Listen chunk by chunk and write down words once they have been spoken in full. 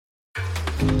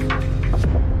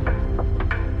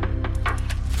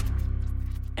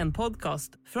en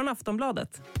podcast från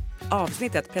Aftonbladet.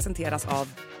 Avsnittet presenteras av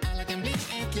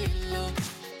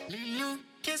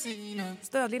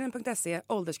stödlinjen.se,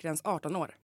 åldersgräns 18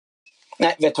 år.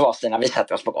 Nej, vet du vad Stina, vi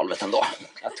sätter oss på golvet ändå.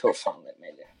 Jag tror fan det är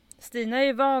möjligt. Stina är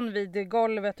ju van vid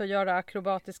golvet och göra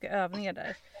akrobatiska övningar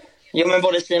där. Jo, men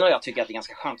både Stina och jag tycker att det är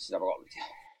ganska skönt att sitta på golvet.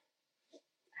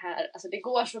 Här, alltså det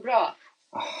går så bra.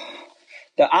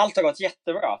 Allt har gått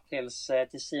jättebra tills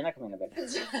Stina kom in i bilden.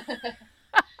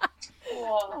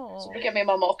 Så brukar min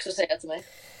mamma också säga till mig.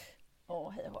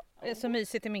 Hej. Det är så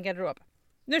mysigt i min garderob.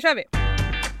 Nu kör vi!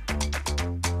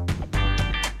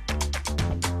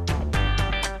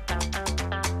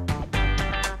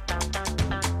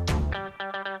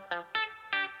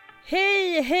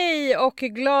 Hej och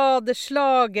glad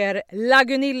slager.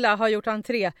 Gunilla har gjort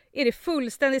entré. Är det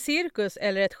fullständig cirkus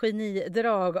eller ett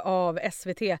genidrag av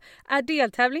SVT? Är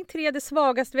deltävling 3 det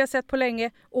svagaste vi har sett på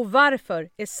länge? Och varför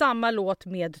är samma låt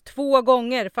med 2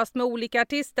 gånger fast med olika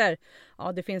artister?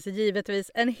 Ja, det finns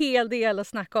givetvis en hel del att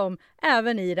snacka om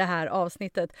även i det här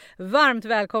avsnittet. Varmt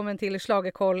välkommen till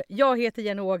Schlagerkoll. Jag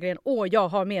heter Ågren och jag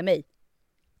har med mig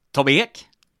Tobbe Ek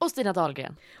och Stina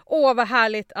Dahlgren. Vad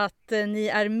härligt att ni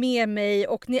är med mig,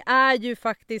 och ni är ju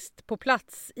faktiskt på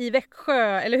plats i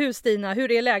Växjö, eller hur Stina?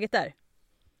 Hur är läget där?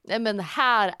 Nej, men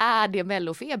här är det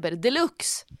mellofeber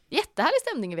deluxe. Jättehärlig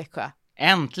stämning i Växjö.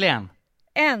 Äntligen.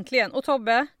 Och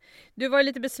Tobbe, du var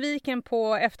lite besviken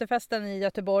på efterfesten i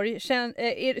Göteborg.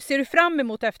 Ser du fram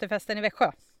emot efterfesten i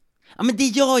Växjö? Ja, men det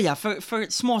gör jag,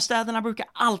 för småstäderna brukar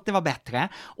alltid vara bättre.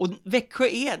 Och Växjö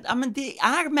det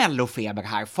är mellofeber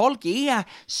här. Folk är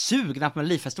sugna på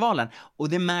Melodifestivalen. Och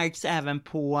det märks även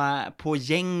på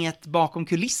gänget bakom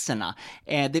kulisserna.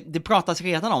 Det pratas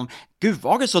redan om, gud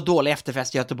var det så dålig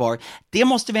efterfest i Göteborg? Det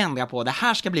måste vi ändra på, det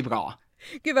här ska bli bra.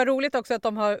 Gud vad roligt också att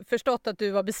de har förstått att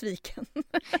du var besviken.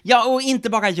 Ja, och inte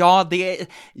bara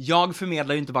jag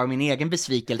förmedlar ju inte bara min egen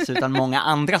besvikelse utan många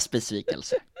andras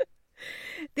besvikelse.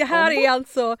 Det här är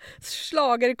alltså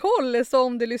Schlagerkoll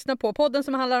som du lyssnar på. Podden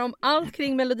som handlar om allt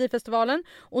kring Melodifestivalen.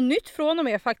 Och nytt från och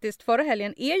med faktiskt förra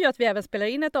helgen är ju att vi även spelar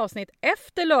in ett avsnitt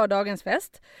efter lördagens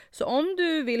fest. Så om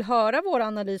du vill höra våra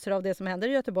analyser av det som händer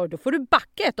i Göteborg, då får du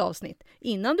backa ett avsnitt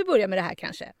innan du börjar med det här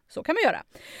kanske. Så kan man göra.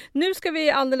 Nu ska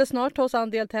vi alldeles snart ta oss an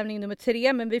deltävling nummer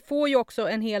 3. Men vi får ju också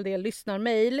en hel del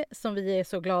lyssnarmail som vi är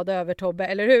så glada över, Tobbe,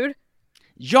 eller hur?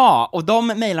 Ja, och de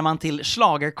mejlar man till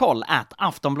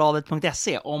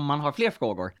schlagerkoll@aftonbladet.se om man har fler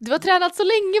frågor. Du har tränat så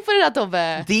länge på det där,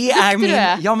 Tobbe.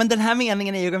 Ja, men den här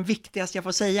meningen är ju den viktigaste jag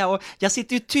får säga, och jag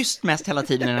sitter ju tyst mest hela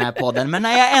tiden i den här podden, men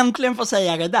när jag äntligen får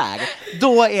säga det där,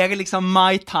 då är det liksom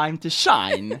my time to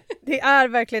shine. Det är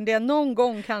verkligen det. Någon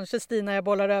gång kanske, Stina, jag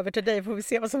bollar över till dig, får vi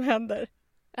se vad som händer.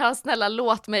 Ja, snälla,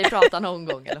 låt mig prata någon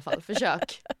gång i alla fall.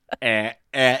 Försök.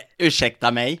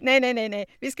 Ursäkta mig.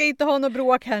 Nej. Vi ska inte ha något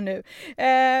bråk här nu.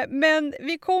 Men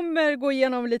vi kommer gå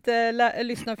igenom lite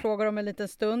lyssnarfrågor om en liten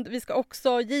stund. Vi ska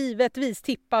också givetvis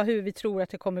tippa hur vi tror att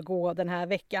det kommer gå den här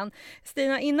veckan.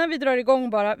 Stina, innan vi drar igång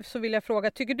bara så vill jag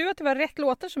fråga, tycker du att det var rätt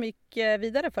låtar som gick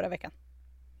vidare förra veckan?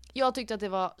 Jag tyckte att det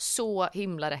var så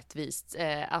himla rättvist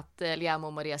att Liam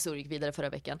och Maria Sur gick vidare förra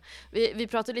veckan. Vi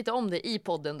pratade lite om det i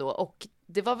podden då, och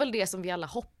det var väl det som vi alla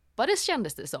hoppades,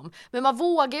 kändes det som. Men man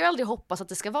vågar ju aldrig hoppas att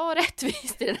det ska vara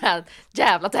rättvist i den här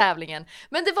jävla tävlingen.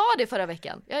 Men det var det förra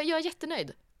veckan. Jag är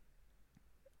jättenöjd.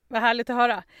 Vad härligt att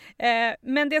höra.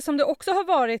 Men det som det också har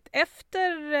varit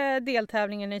efter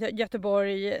deltävlingen i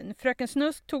Göteborg, Fröken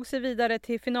Snusk tog sig vidare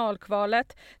till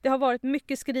finalkvalet. Det har varit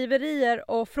mycket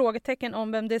skriverier och frågetecken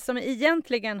om vem det som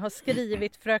egentligen har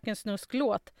skrivit Fröken Snusk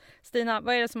låt. Stina,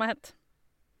 vad är det som har hänt?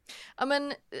 Ja,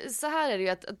 men så här är det ju,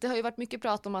 att det har ju varit mycket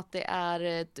prat om att det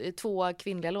är 2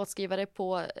 kvinnliga låtskrivare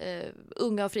på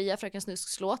Unga och fria, Fröken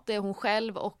Snusks låt. Det är hon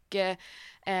själv och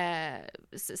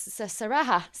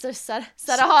Saraha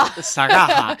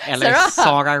eller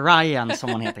Sarah Ryan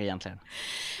som hon heter egentligen.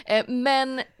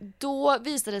 Men då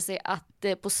visade det sig att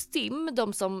på Stim,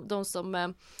 de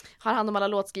som har hand om alla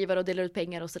låtskrivare och delar ut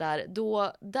pengar och sådär,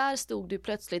 där stod det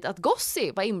plötsligt att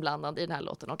Gossi var inblandad i den här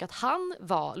låten och att han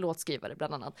var låtskrivare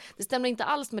bland annat. Det stämmer inte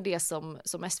alls med det som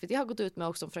SVT har gått ut med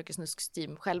och som Fröken Snusks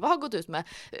team själva har gått ut med.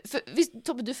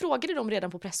 Tobbe, du frågade dem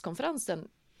redan på presskonferensen.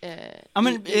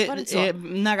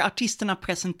 När artisterna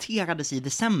presenterades i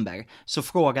december så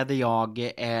frågade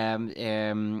jag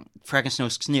Fröken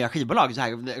Snusks nya skivbolag så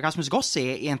här, Rasmus Gossi,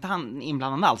 är inte han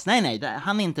inblandad alls? Nej,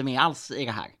 han är inte med alls i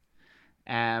det här.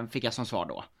 Fick jag som svar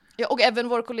då. Ja, och även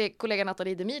vår kollega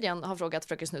Nathalie Demirian har frågat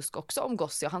Fröken Snusk också om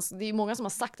Gossi. Och det är ju många som har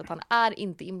sagt att han är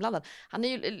inte inblandad. Han är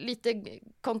ju lite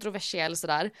kontroversiell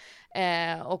sådär.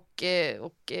 Och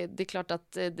det är klart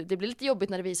att det blir lite jobbigt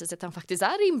när det visar sig att han faktiskt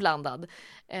är inblandad.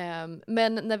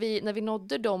 Men när vi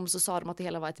nådde dem så sa de att det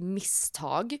hela var ett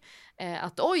misstag.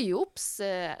 Att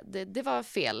det var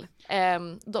fel.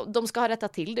 De ska ha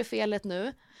rättat till det felet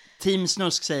nu. Team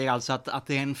Snusk säger alltså att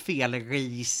det är en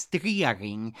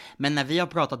felregistrering, men när vi har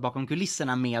pratat bakom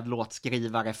kulisserna med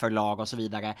låtskrivare, förlag och så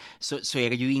vidare så är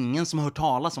det ju ingen som har hört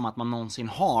talas om att man någonsin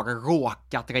har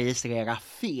råkat registrera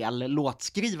fel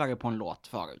låtskrivare på en låt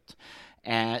förut.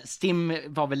 Stim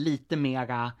var väl lite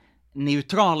mera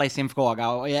neutrala i sin fråga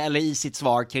eller i sitt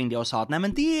svar kring det och sa att nej,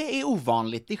 men det är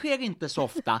ovanligt, det sker inte så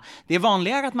ofta. Det är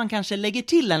vanligare att man kanske lägger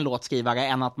till en låtskrivare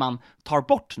än att man tar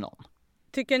bort någon.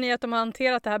 Tycker ni att de har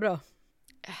hanterat det här bra?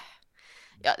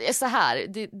 Ja, det är så här.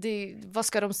 Vad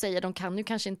ska de säga? De kan ju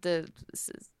kanske inte...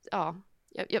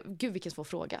 Gud, vilken svår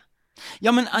fråga.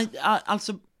 Ja, men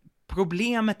alltså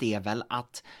problemet är väl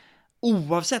att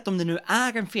oavsett om det nu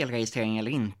är en felregistrering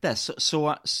eller inte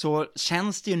så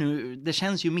känns det ju nu... Det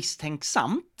känns ju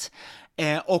misstänksamt.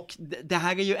 Och det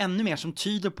här är ju ännu mer som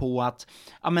tyder på att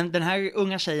den här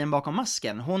unga tjejen bakom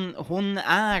masken, hon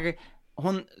är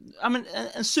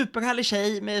en superhärlig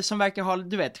tjej som verkar ha,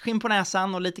 du vet, skinn på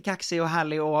näsan och lite kaxig och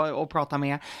härlig att prata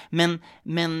med.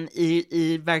 Men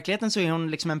i verkligheten så är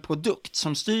hon liksom en produkt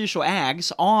som styrs och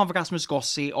ägs av Rasmus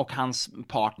Gossi och hans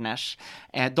partners.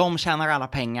 De tjänar alla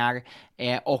pengar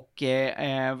och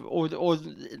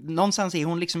någonstans är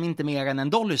hon liksom inte mer än en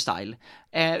Dolly Style.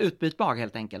 Utbytbar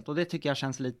helt enkelt. Och det tycker jag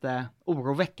känns lite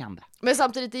oroväckande. Men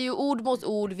samtidigt är ju ord mot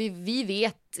ord. Vi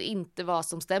vet inte vad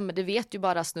som stämmer. Det vet ju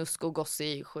bara Snusk och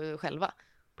Gossi själva.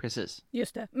 Precis.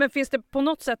 Just det. Men finns det på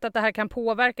något sätt att det här kan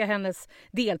påverka hennes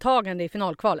deltagande i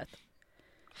finalkvalet?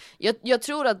 Jag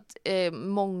tror att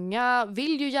många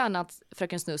vill ju gärna att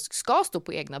Fröken Snusk ska stå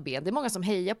på egna ben. Det är många som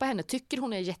hejar på henne, tycker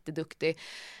hon är jätteduktig.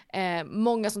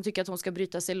 Många som tycker att hon ska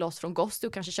bryta sig loss från Gossi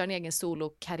och kanske köra en egen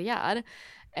solokarriär.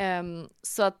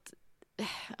 Så att,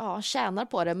 tjänar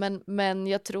på det. Men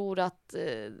jag tror att...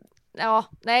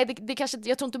 det kanske,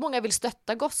 jag tror inte många vill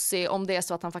stötta Gossi om det är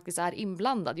så att han faktiskt är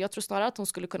inblandad. Jag tror snarare att hon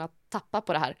skulle kunna tappa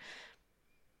på det här.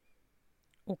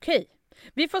 Okej.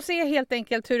 Vi får se helt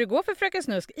enkelt hur det går för Fröken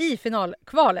Snusk i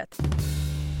finalkvalet.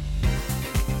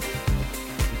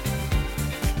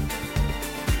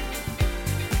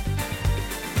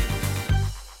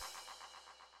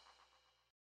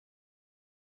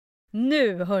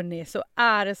 Nu hörni, så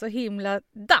är det så himla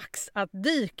dags att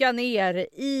dyka ner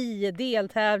i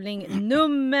deltävling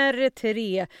nummer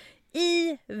 3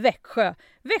 i Växjö.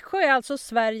 Växjö är alltså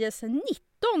Sveriges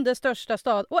 19:e största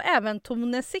stad och även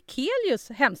Tone Sekelius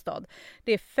hemstad.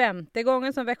 Det är 5:e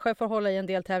gången som Växjö får hålla i en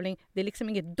deltävling. Det är liksom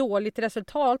inget dåligt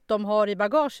resultat de har i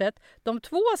bagaget. De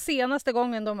 2 senaste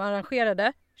gången de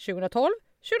arrangerade, 2012,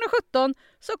 2017,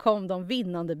 så kom de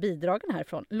vinnande bidragen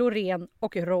härifrån. Loreen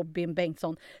och Robin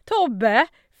Bengtsson. Tobbe,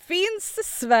 finns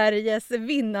Sveriges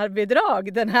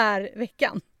vinnarbidrag den här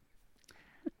veckan?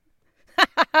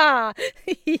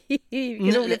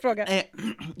 Vilken rolig fråga.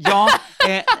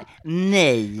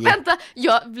 Nej. Vänta,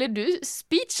 blev du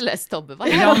speechless, Tobbe?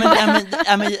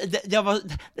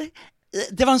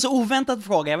 Det var en så oväntad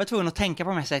fråga. Jag var tvungen att tänka på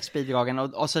de här 6 bidragen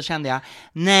och så kände jag,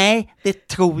 nej, det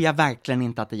tror jag verkligen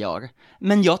inte att det gör.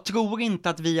 Men jag tror inte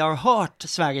att vi har hört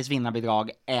Sveriges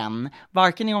vinnarbidrag än,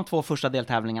 varken i de 2 första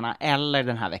deltävlingarna eller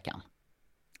den här veckan.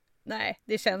 Nej,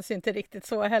 det känns inte riktigt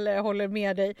så heller, jag håller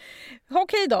med dig.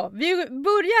 Okej då, vi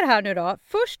börjar här nu då.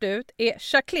 Först ut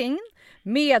är Jacqueline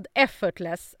med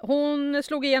Effortless. Hon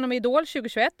slog igenom Idol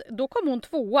 2021, då kom hon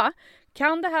 2:a.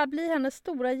 Kan det här bli hennes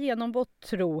stora genombrott,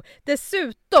 tro?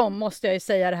 Dessutom måste jag ju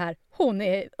säga det här, hon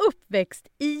är uppväxt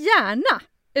i Järna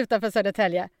utanför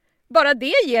Södertälje. Bara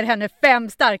det ger henne 5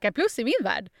 starka plus i min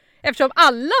värld. Eftersom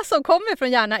alla som kommer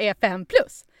från Järna är 5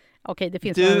 plus. Okej, det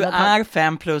finns du är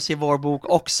 5 plus i vår bok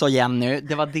också, Jenny.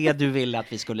 Det var det du ville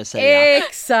att vi skulle säga.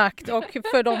 Exakt, och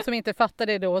för de som inte fattar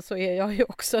det då så är jag ju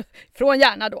också från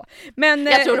Järna då. Men,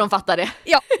 jag tror de fattar det.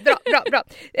 Ja, bra.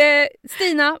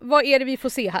 Stina, vad är det vi får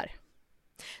se här?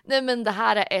 Nej, men det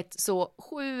här är ett så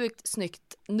sjukt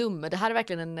snyggt nummer. Det här är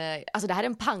verkligen det här är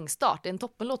en pangstart. Det är en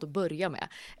toppenlåt att börja med.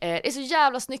 Det är så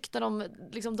jävla snyggt när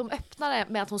de öppnar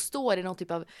med att hon står i någon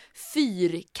typ av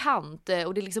fyrkant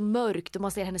och det är liksom mörkt och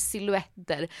man ser hennes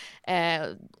silhuetter.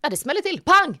 Det smäller till.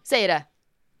 Pang, säger det.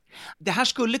 Det här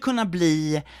skulle kunna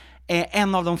bli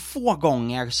en av de få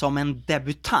gånger som en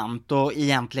debutant och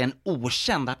egentligen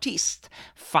okänd artist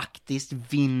faktiskt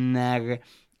vinner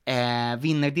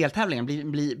vinner deltävlingen,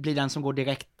 blir den som går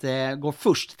direkt, går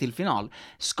först till final.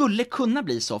 Skulle kunna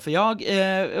bli så, för jag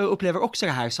upplever också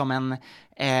det här som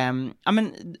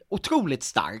en otroligt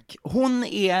stark. Hon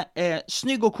är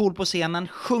snygg och cool på scenen,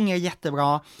 sjunger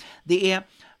jättebra. Det är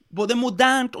både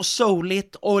modernt och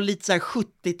souligt och lite så här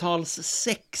 70-tals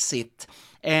sexigt.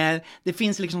 Det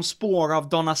finns liksom spår av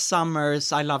Donna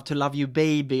Summers I Love to Love You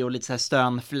Baby och lite så här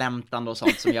stönflämtande och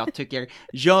sånt som jag tycker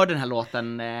gör den här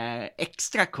låten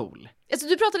extra cool. Alltså,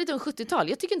 du pratar lite om 70-tal.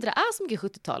 Jag tycker inte det är så mycket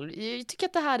 70-tal. Jag tycker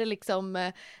att det här är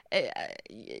liksom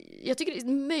jag tycker det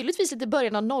är möjligtvis lite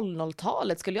början av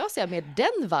 00-talet skulle jag säga, med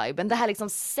den viben. Det här liksom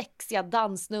sexiga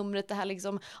dansnumret, det här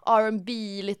liksom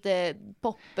R&B, lite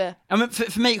pop. Ja, men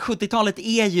för mig 70-talet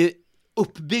är ju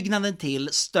uppbyggnaden till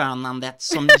stönandet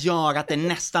som gör att det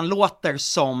nästan låter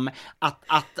som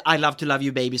att I Love to Love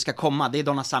You Baby ska komma. Det är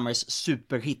Donna Summers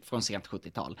superhit från sent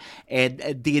 70-tal.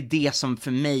 Det är det som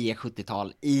för mig är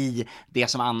 70-tal i det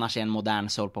som annars är en modern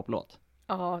soulpop-låt.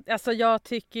 Ja, alltså jag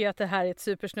tycker ju att det här är ett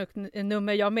supersnyggt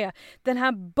nummer jag med. Den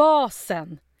här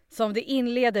basen som det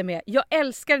inleder med. Jag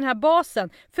älskar den här basen.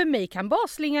 För mig kan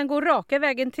baslingan gå raka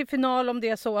vägen till final om det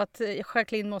är så att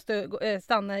Jacqueline måste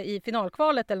stanna i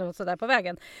finalkvalet eller något sådär på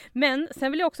vägen. Men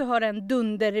sen vill jag också höra en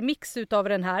dunderremix utav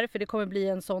den här, för det kommer bli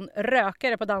en sån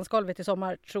rökare på dansgolvet i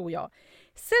sommar, tror jag.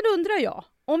 Sen undrar jag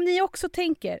om ni också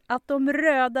tänker att de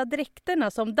röda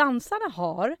dräkterna som dansarna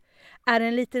har är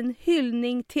en liten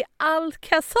hyllning till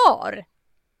Alcazar.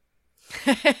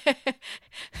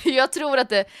 Jag tror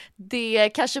att det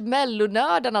kanske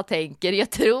mellonördarna tänker. Jag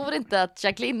tror inte att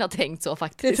Jacqueline har tänkt så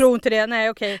faktiskt. Du tror inte det? Nej,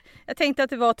 okej. Jag tänkte att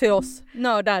det var till oss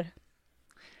nördar.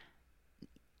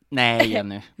 Nej,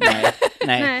 Jenny.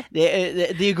 Nej. Det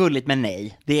är ju gulligt, men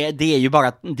nej. Det är ju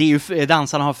bara,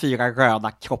 dansarna har 4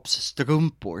 röda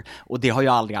kroppsstrumpor och det har ju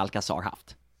aldrig Alcazar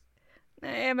haft.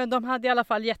 Nej, men de hade i alla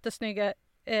fall jättesnygga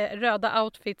röda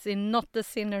outfits i Not a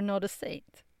Sinner, Not a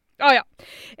Saint. Ja.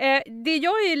 Det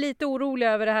jag är lite orolig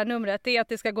över det här numret är att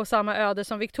det ska gå samma öde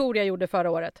som Victoria gjorde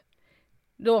förra året.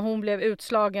 Då hon blev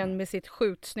utslagen med sitt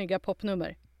sjukt snygga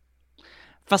popnummer.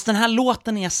 Fast den här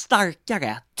låten är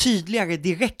starkare, tydligare,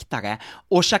 direktare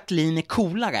och Jacqueline är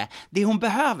coolare. Det hon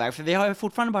behöver, för vi har ju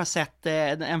fortfarande bara sett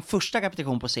en första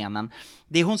repetition på scenen.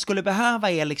 Det hon skulle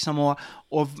behöva är liksom att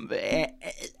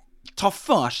ta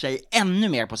för sig ännu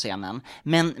mer på scenen.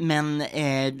 Men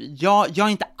jag är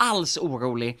inte alls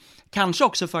orolig. Kanske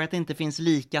också för att det inte finns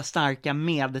lika starka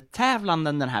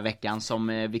medtävlanden den här veckan som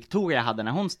Victoria hade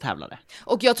när hon tävlade.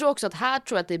 Och jag tror också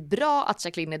att det är bra att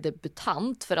Jacqueline är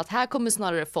debutant, för att här kommer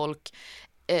snarare folk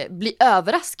bli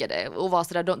överraskade och vara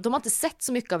sådär. De har inte sett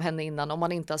så mycket av henne innan, om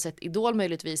man inte har sett Idol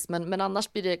möjligtvis, men annars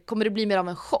kommer det bli mer av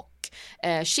en chock.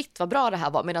 Shit vad bra det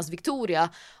här var, medan Victoria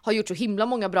har gjort så himla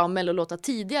många bra mellolåtar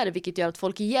tidigare, vilket gör att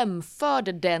folk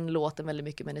jämförde den låten väldigt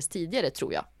mycket med hennes tidigare,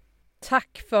 tror jag.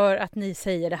 Tack för att ni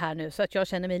säger det här nu så att jag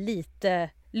känner mig lite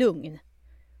lugn.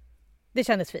 Det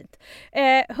kändes fint.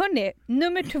 Hörrni,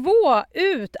 nummer 2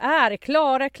 ut är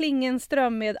Klara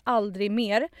Klingenström med Aldrig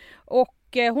mer. Och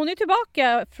hon är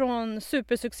tillbaka från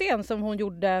supersuccén som hon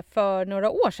gjorde för några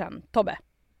år sedan, Tobbe.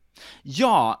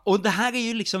 Ja, och det här är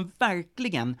ju liksom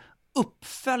verkligen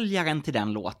uppföljaren till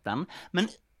den låten. Men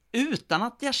utan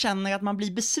att jag känner att man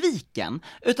blir besviken.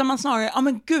 Utan man snarare,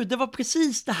 men gud, det var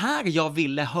precis det här jag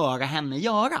ville höra henne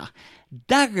göra.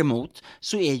 Däremot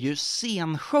så är ju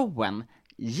scenshowen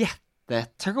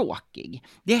jättetråkig.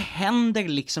 Det händer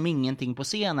liksom ingenting på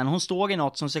scenen. Hon står i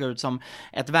något som ser ut som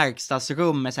ett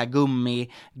verkstadsrum med så här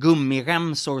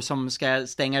gummiremsor som ska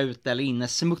stänga ut eller inne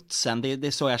smutsen. Det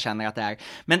är så jag känner att det är.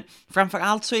 Men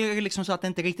framförallt så är det liksom så att det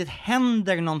inte riktigt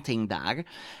händer någonting där.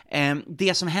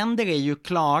 Det som händer är ju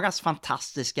Klaras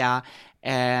fantastiska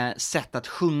sätt att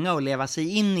sjunga och leva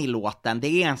sig in i låten.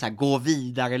 Det är en så här gå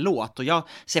vidare låt, och jag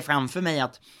ser framför mig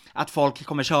att folk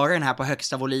kommer köra den här på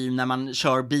högsta volym när man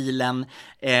kör bilen,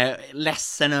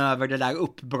 ledsen över det där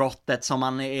uppbrottet som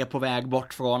man är på väg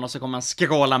bort från, och så kommer man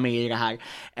skråla med i det här.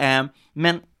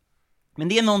 Men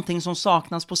det är någonting som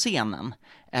saknas på scenen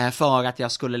för att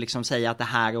jag skulle liksom säga att det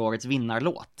här är årets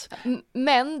vinnarlåt.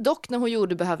 Men dock, när hon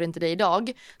gjorde Behöver inte dig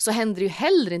idag, så händer det ju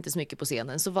heller inte så mycket på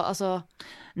scenen. Så alltså...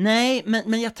 Nej,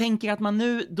 men jag tänker att man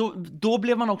nu, då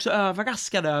blev man också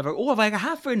överraskad över, vad är det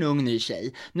här för en ung ny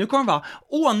tjej? Nu kommer det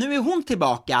vara, nu är hon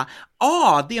tillbaka.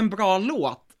 Det är en bra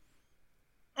låt.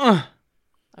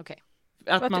 Okej.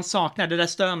 Att man saknar, det där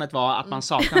stönet var att man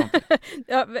saknar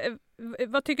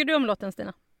någonting. Vad tycker du om låten,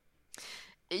 Stina?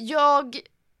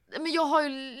 Men jag har ju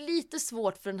lite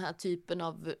svårt för den här typen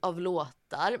av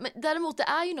låtar. Men däremot det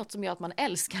är ju något som gör att man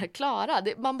älskar Klara.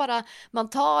 Man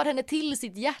tar henne till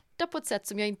sitt hjärta på ett sätt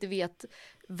som jag inte vet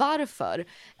varför.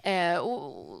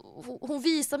 Och hon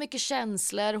visar mycket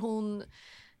känslor.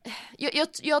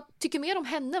 Jag tycker mer om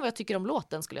henne än vad jag tycker om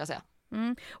låten, skulle jag säga.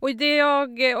 Och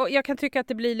jag kan tycka att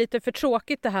det blir lite för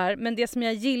tråkigt det här, men det som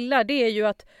jag gillar, det är ju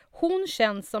att hon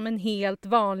känns som en helt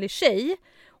vanlig tjej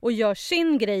och gör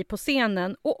sin grej på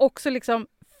scenen, och också liksom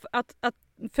att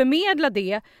förmedla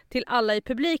det till alla i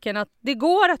publiken, att det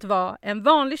går att vara en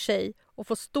vanlig tjej och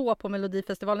få stå på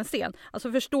Melodifestivalens scen.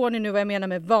 Alltså förstår ni nu vad jag menar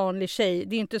med vanlig tjej?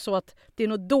 Det är inte så att det är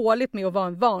något dåligt med att vara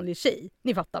en vanlig tjej.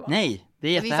 Ni fattar, va? Nej, det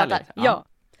är jättehärligt. Ja.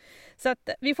 Så att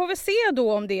vi får väl se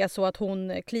då om det är så att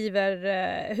hon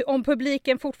kliver, om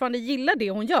publiken fortfarande gillar det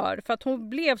hon gör, för att hon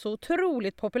blev så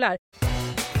otroligt populär.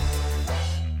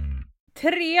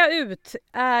 3 ut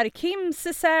är Kim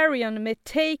Cesarion med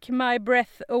Take My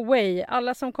Breath Away.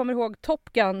 Alla som kommer ihåg Top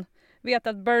Gun vet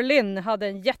att Berlin hade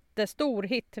en jättestor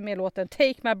hit med låten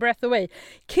Take My Breath Away.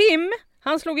 Kim,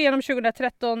 han slog igenom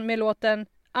 2013 med låten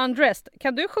Undressed.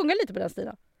 Kan du sjunga lite på den,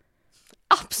 Stina?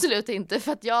 Absolut inte,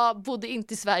 för att jag bodde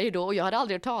inte i Sverige då och jag hade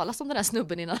aldrig hört talas om den här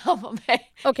snubben innan han var med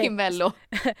i Mello.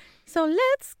 So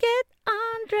let's get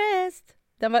undressed.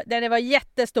 Den var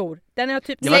jättestor. Den är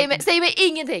typ... Säg mig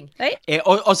ingenting.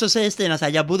 Och så säger Stina så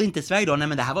här: jag bodde inte i Sverige då. Nej,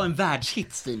 men det här var en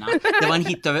världshit, Stina. Det var en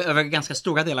hit över ganska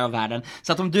stora delar av världen.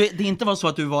 Så att om det inte var så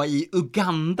att du var i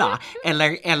Uganda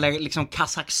eller liksom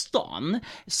Kazakstan,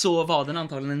 så var den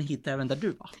antagligen en hit även där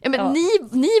du var. Ja, men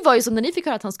ni var ju som när ni fick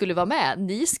höra att han skulle vara med.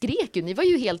 Ni skrek ju, ni var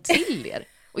ju helt till er.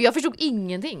 Och jag förstod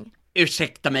ingenting.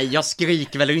 Ursäkta mig, jag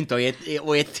skriker väl inte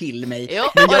och är till mig.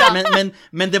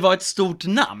 Men det var ett stort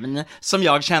namn som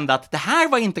jag kände att det här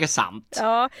var intressant.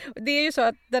 Ja, det är ju så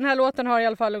att den här låten har i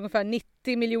alla fall ungefär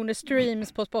 90 miljoner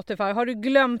streams på Spotify. Har du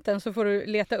glömt den så får du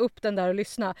leta upp den där och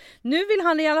lyssna. Nu vill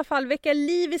han i alla fall väcka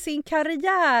liv i sin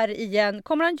karriär igen.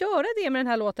 Kommer han göra det med den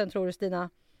här låten, tror du, Stina?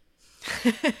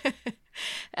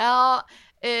 Ja,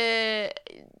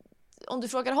 om du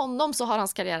frågar honom så har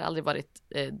hans karriär aldrig varit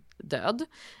död.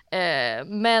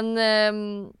 Men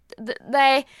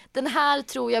nej, den här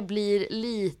tror jag blir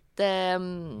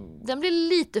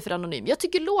lite för anonym. Jag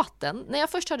tycker låten, när jag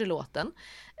först hörde låten,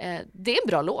 det är en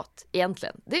bra låt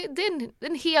egentligen. Det är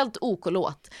en helt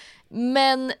OK-låt.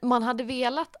 Men man hade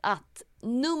velat att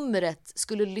numret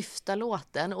skulle lyfta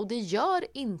låten, och det gör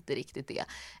inte riktigt det.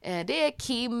 Det är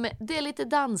Kim, det är lite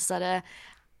dansare.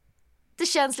 Det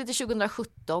känns lite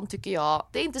 2017 tycker jag.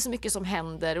 Det är inte så mycket som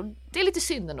händer och det är lite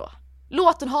synd ändå.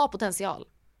 Låten har potential.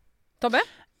 Tobbe?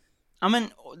 Ja, men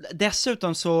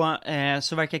dessutom så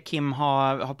verkar Kim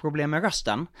ha problem med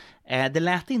rösten. Det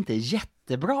lät inte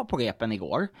jättebra på repen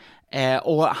igår.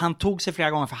 Och han tog sig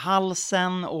flera gånger för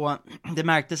halsen och det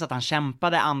märktes att han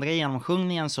kämpade. Andra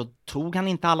genomsjungningen så tog han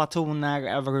inte alla toner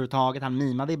överhuvudtaget. Han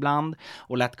mimade ibland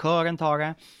och lät kören ta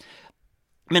det.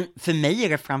 Men för mig är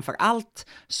det framför allt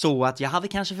så att jag hade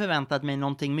kanske förväntat mig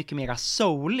någonting mycket mer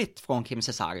souligt från Kim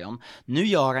Cesarion. Nu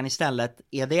gör han istället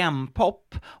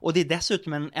EDM-pop, och det är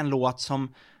dessutom en låt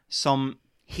som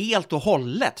helt och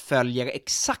hållet följer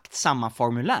exakt samma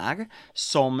formulär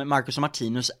som Marcus och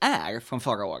Martinus är från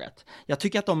förra året. Jag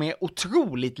tycker att de är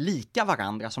otroligt lika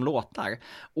varandra som låtar.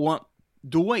 Och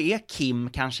då är Kim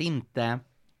kanske inte...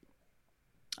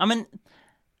 Ja, men...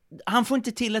 Han får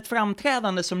inte till ett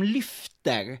framträdande som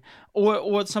lyfter.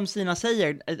 Och som Stina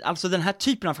säger, alltså den här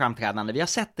typen av framträdande, vi har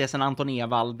sett det sedan Anton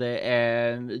Ewald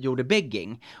gjorde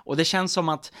Begging. Och det känns som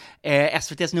att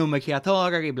SVT:s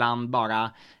nummerkreatörer ibland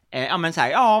bara... men så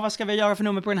här, vad ska vi göra för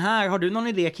nummer på den här? Har du någon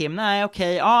idé, Kim? Nej,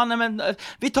 okej. Nej, men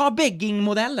vi tar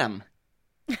Begging-modellen.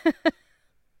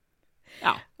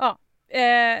 Ja.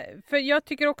 För jag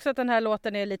tycker också att den här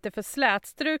låten är lite för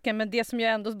slätstruken, men det som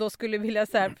jag ändå då skulle vilja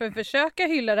så här, för att försöka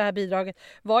hylla det här bidraget,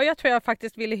 var jag tror jag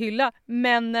faktiskt ville hylla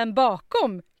männen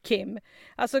bakom Kim.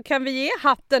 Alltså kan vi ge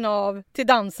hatten av till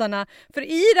dansarna, för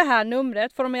i det här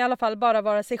numret får de i alla fall bara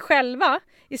vara sig själva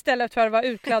istället för att vara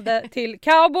utklädda till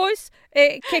cowboys,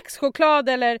 kexchoklad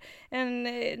eller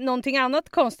någonting annat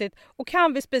konstigt. Och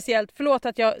kan vi speciellt, förlåt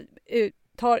att jag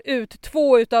tar ut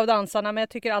 2 utav dansarna, men jag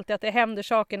tycker alltid att det händer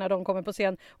saker när de kommer på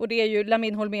scen, och det är ju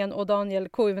Lamin Holmén och Daniel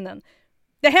Koivunen.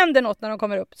 Det händer något när de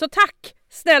kommer upp. Så tack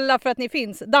snälla för att ni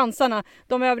finns, dansarna,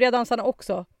 de övriga dansarna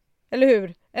också. Eller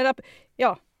hur?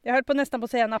 Ja, jag höll på nästan på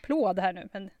att säga en applåd här nu,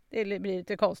 men det blir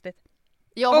lite konstigt.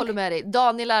 Jag håller med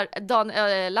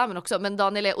dig. Lammen också, men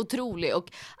Daniel är otrolig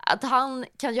och att han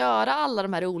kan göra alla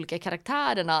de här olika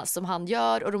karaktärerna som han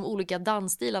gör och de olika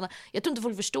dansstilarna. Jag tror inte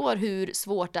folk förstår hur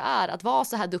svårt det är att vara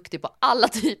så här duktig på alla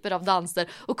typer av danser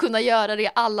och kunna göra det i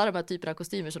alla de här typerna av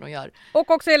kostymer som de gör.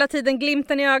 Och också hela tiden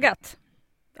glimten i ögat.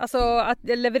 Alltså att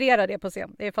leverera det på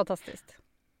scen, det är fantastiskt.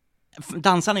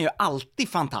 Dansarna är ju alltid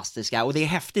fantastiska och det är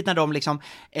häftigt när de liksom,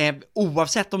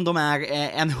 oavsett om de är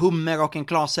en hummer och en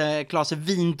klase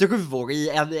vindruvor i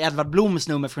Edvard Bloms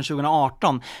nummer från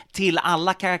 2018 till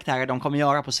alla karaktärer de kommer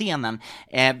göra på scenen.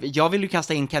 Jag vill ju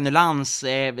kasta in Kenny Lans,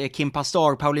 Kim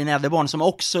Pastor, Pauline Edderborn som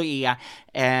också är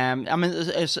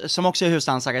som också är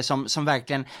husdansare som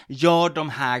verkligen gör de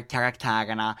här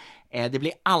karaktärerna. Det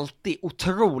blir alltid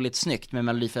otroligt snyggt med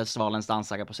Melodifestivalens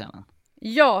dansare på scenen.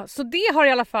 Ja, så det har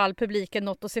i alla fall publiken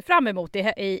något att se fram emot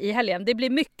i helgen. Det blir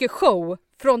mycket show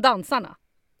från dansarna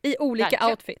i olika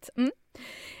outfits.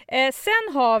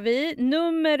 Sen har vi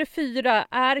nummer 4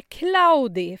 är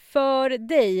Claudi för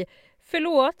dig.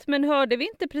 Förlåt, men hörde vi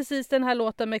inte precis den här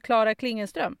låten med Klara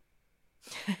Klingenström?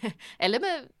 Eller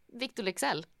med Victor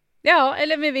Leksell. Ja,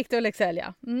 eller med Victor Leksell,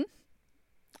 ja.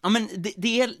 Ja, men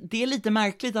det är lite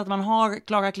märkligt att man har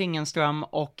Klara Klingenström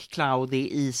och Claudi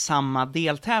i samma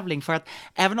deltävling, för att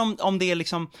även om det är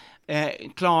liksom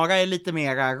Klara är lite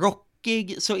mera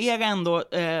rockig så är det ändå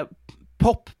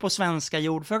pop på svenska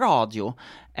gjord för radio,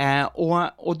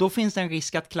 och då finns det en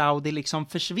risk att Claudi liksom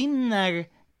försvinner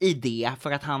i det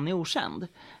för att han är okänd.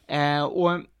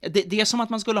 Och det är som att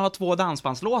man skulle ha 2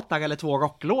 dansbandslåtar eller 2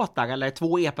 rocklåtar eller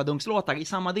 2 epadungslåtar i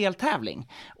samma deltävling.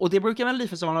 Och det brukar väl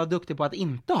Melodifestivalen vara duktig på att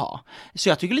inte ha. Så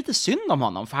jag tycker lite synd om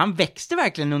honom, för han växte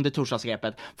verkligen under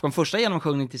torsdagsrepet. Från första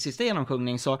genomsjungning till sista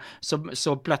genomsjungning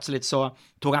så plötsligt så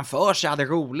tog han för sig, hade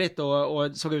roligt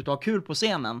och såg ut att ha kul på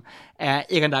scenen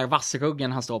i den där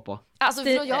vassruggen han står på. Alltså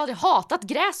jag hade hatat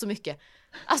gräs så mycket.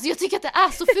 Alltså jag tycker att det är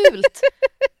så fult.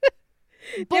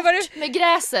 Bort med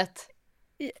gräset.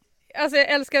 Alltså jag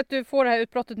älskar att du får det här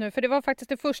utbrottet nu, för det var faktiskt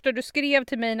det första du skrev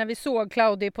till mig när vi såg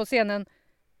Claudi på scenen.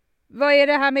 Vad är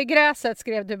det här med gräset,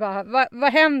 skrev du bara.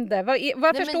 Vad hände?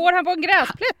 Varför står han på en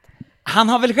gräsplätt? Han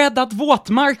har väl räddat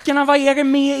våtmarkerna, vad är det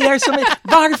med er som är...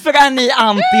 Varför är ni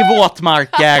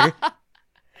anti-våtmarker?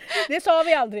 Det sa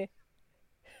vi aldrig.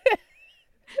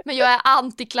 Men jag är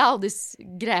anti-Claudis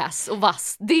gräs och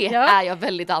vass. Det är jag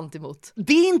väldigt anti mot.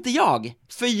 Det är inte jag.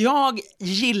 För jag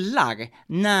gillar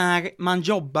när man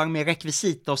jobbar med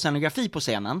rekvisita och scenografi på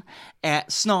scenen.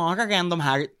 Snarare än de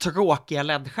här tråkiga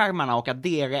LED-skärmarna och att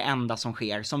det är det enda som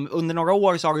sker. Som under några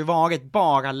år så har det varit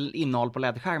bara innehåll på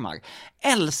LED-skärmar.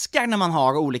 Älskar när man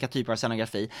har olika typer av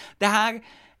scenografi. Det här...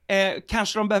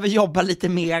 kanske de behöver jobba lite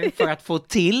mer för att få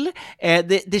till.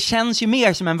 Det känns ju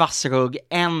mer som en vassrugg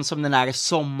än som den där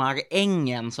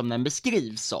sommarängen som den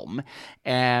beskrivs som.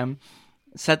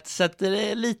 Så att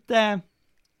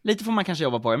lite får man kanske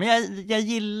jobba på det. Men jag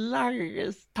gillar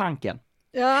tanken.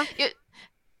 Ja.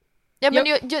 Ja, men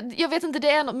jag vet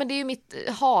inte, men det är ju mitt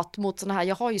hat mot såna här.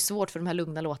 Jag har ju svårt för de här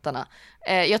lugna låtarna.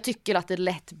 Jag tycker att det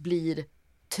lätt blir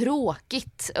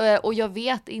tråkigt, och jag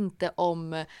vet inte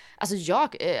om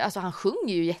alltså han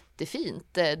sjunger ju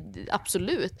jättefint,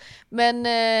 absolut, men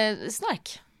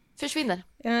snark försvinner.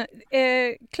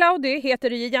 Claudi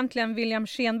heter ju egentligen William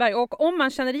Schenberg, och om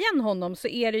man känner igen honom så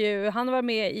är det ju, han var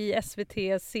med i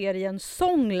SVT-serien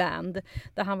Songland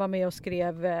där han var med och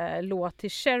skrev låt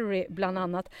till Cherry bland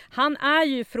annat. Han är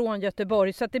ju från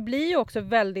Göteborg, så att det blir ju också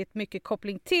väldigt mycket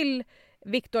koppling till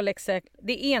Victor Leksell.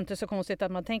 Det är inte så konstigt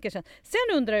att man tänker sen.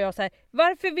 Sen undrar jag så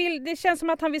här, det känns som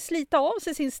att han vill slita av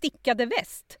sig sin stickade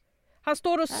väst. Han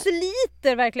står och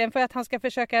sliter verkligen för att han ska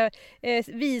försöka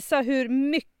visa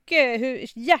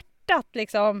hur hjärtat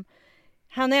liksom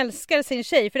han älskar sin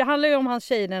tjej. För det handlar ju om hans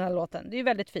tjej i den här låten. Det är ju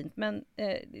väldigt fint, men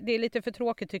det är lite för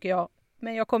tråkigt tycker jag.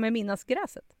 Men jag kommer minnas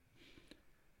gräset.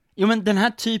 Jo, men den här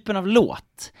typen av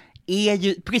låt är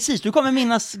ju, precis, du kommer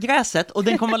minnas gräset och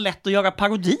den kommer vara lätt att göra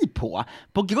parodi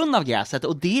på grund av gräset,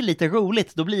 och det är lite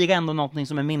roligt, då blir det ändå någonting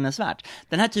som är minnesvärt.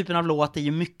 Den här typen av låt är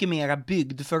ju mycket mera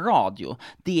byggd för radio.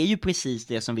 Det är ju precis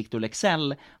det som Victor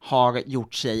Leksell har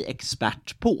gjort sig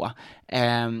expert på,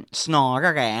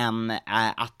 snarare än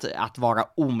att vara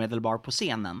omedelbar på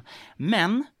scenen.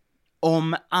 Men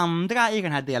om andra i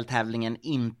den här deltävlingen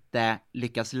inte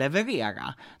lyckas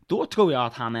leverera, då tror jag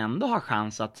att han ändå har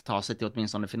chans att ta sig till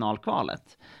åtminstone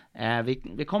finalkvalet.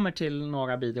 Vi kommer till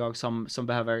några bidrag som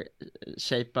behöver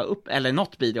shapea upp, eller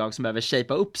något bidrag som behöver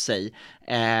shapea upp sig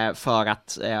för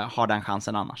att ha den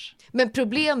chansen annars. Men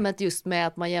problemet just med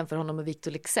att man jämför honom med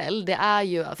Victor Leksell, det är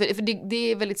ju, för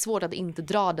det är väldigt svårt att inte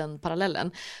dra den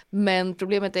parallellen, men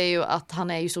problemet är ju att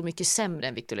han är ju så mycket sämre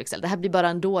än Victor Leksell. Det här blir bara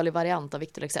en dålig variant av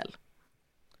Victor Leksell.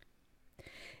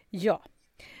 Ja.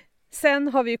 Sen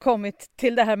har vi ju kommit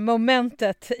till det här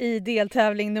momentet i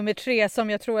deltävling nummer 3 som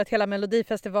jag tror att hela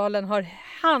Melodifestivalen har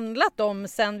handlat om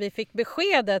sen vi fick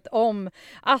beskedet om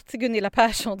att Gunilla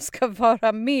Persson ska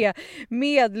vara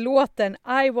med låten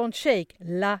I Won't Shake,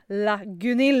 la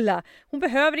Gunilla. Hon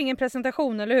behöver ingen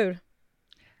presentation, eller hur?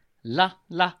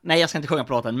 Nej, jag ska inte sjunga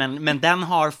på låten, men den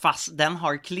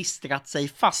har klistrat sig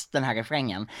fast, den här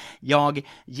refrängen.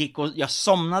 Jag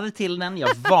somnade till den,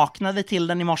 jag vaknade till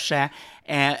den i morse.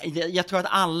 Jag tror att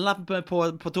alla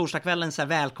på torsdagskvällen så här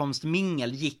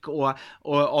välkomstmingel gick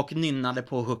och nynnade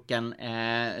på hooken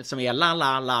som är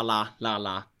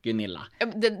la Gunilla.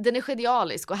 Den är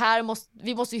genialisk, och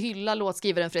vi måste ju hylla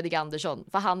låtskrivaren Fredrik Andersson,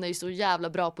 för han är ju så jävla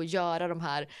bra på att göra de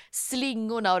här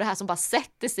slingorna och det här som bara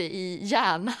sätter sig i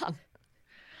hjärnan.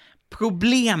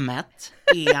 Problemet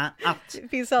är att det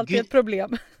finns alltid ett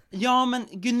problem. Ja, men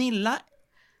Gunilla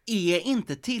är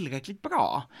inte tillräckligt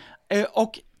bra.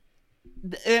 Och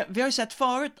vi har ju sett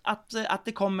förut att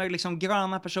det kommer liksom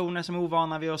gröna personer som är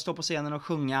ovana vid att stå på scenen och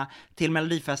sjunga till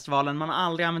Melodifestivalen. Man har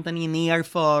aldrig använt den in er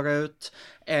förut.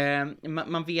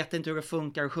 Man vet inte hur det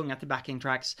funkar att sjunga till backing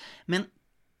tracks. Men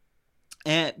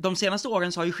de senaste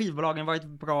åren så har ju skivbolagen varit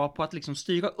bra på att liksom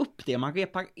styra upp det, man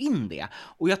repar in det.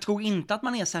 Och jag tror inte att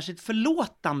man är särskilt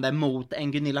förlåtande mot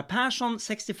en Gunilla Persson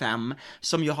 65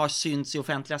 som ju har synts i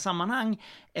offentliga sammanhang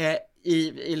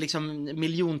i liksom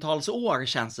miljontals år,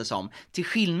 känns det som. Till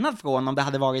skillnad från om det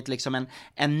hade varit liksom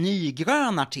en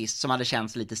nygrön artist som hade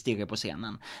känts lite stirrig på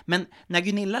scenen. Men när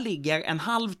Gunilla ligger en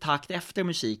halv takt efter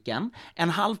musiken, en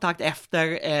halv takt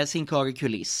efter sin kör i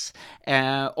kuliss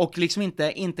och liksom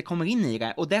inte kommer in i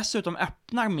det, och dessutom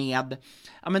öppnar med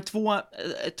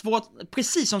två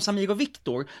precis som Samir och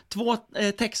Viktor, två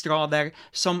textrader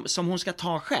som hon ska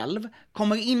ta själv,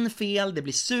 kommer in fel, det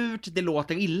blir surt, det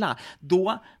låter illa,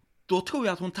 då tror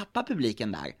jag att hon tappar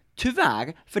publiken där.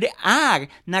 Tyvärr, för det är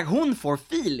när hon får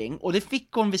feeling, och det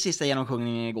fick hon vid sista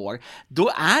genomsjungningen igår, då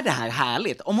är det här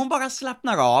härligt. Om hon bara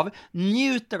slappnar av,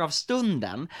 njuter av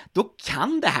stunden, då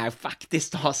kan det här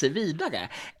faktiskt ta sig vidare.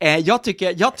 Jag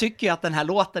tycker att den här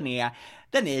låten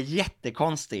den är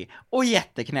jättekonstig och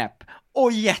jätteknäpp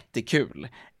och jättekul.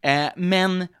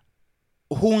 Men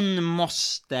hon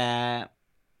måste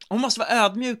vara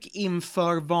ödmjuk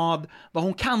inför vad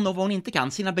hon kan och vad hon inte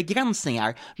kan. Sina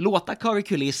begränsningar. Låta kör i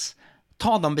kuliss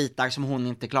ta de bitar som hon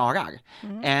inte klarar.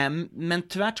 Men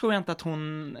tyvärr tror jag inte att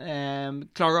hon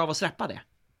klarar av att släppa det.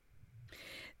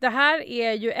 Det här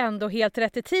är ju ändå helt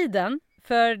rätt i tiden.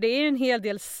 För det är en hel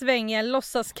del svängiga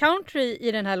låtsas country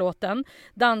i den här låten.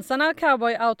 Dansarna,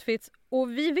 cowboy outfits,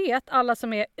 och vi vet alla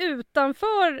som är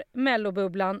utanför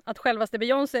mellobubblan att självaste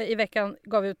Beyoncé i veckan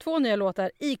gav ut 2 nya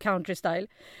låtar i country style.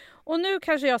 Och nu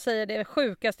kanske jag säger det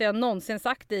sjukaste jag någonsin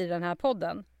sagt i den här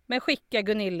podden. Men skicka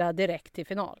Gunilla direkt till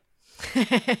final.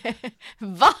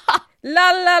 Va?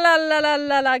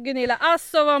 La Gunilla.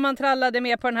 Alltså vad man trallade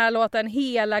med på den här låten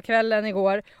hela kvällen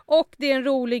igår. Och det är en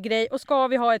rolig grej. Och ska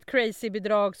vi ha ett crazy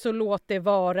bidrag så låt det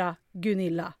vara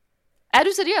Gunilla. Är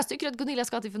du seriös? Tycker du att Gunilla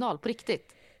ska till final på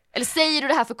riktigt? Eller säger du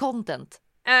det här för content?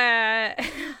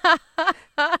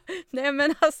 Nej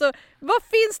men alltså, vad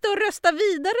finns det att rösta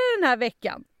vidare den här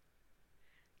veckan?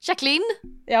 Jacqueline?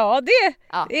 Ja, det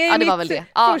är det var mitt väl det.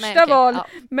 första val.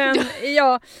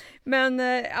 Ja. Men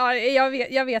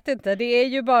jag vet inte. Det är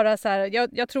ju bara så här,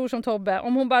 jag tror som Tobbe,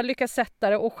 om hon bara lyckas sätta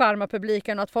det och charma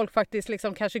publiken och att folk faktiskt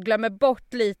liksom kanske glömmer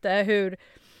bort lite hur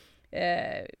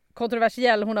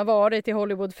kontroversiell hon har varit i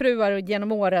Hollywoodfruar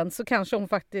genom åren, så kanske hon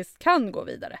faktiskt kan gå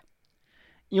vidare.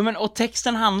 Jo, men och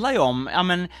texten handlar ju om,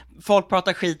 folk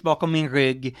pratar skit bakom min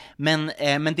rygg, men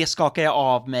det skakar jag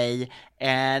av mig.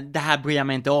 Det här bryr jag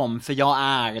mig inte om, för jag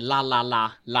är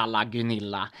la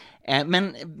Gunilla.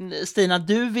 Men Stina,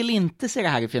 du vill inte se det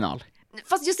här i final?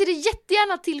 Fast jag ser det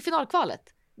jättegärna till finalkvalet.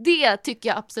 Det tycker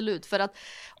jag absolut, för att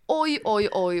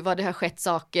oj vad det har skett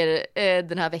saker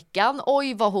den här veckan.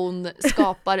 Oj vad hon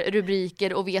skapar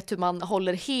rubriker och vet hur man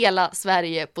håller hela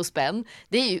Sverige på spänn.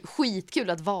 Det är ju skitkul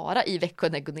att vara i Växjö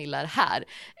när Gunilla är här.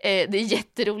 Det är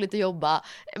jätteroligt att jobba.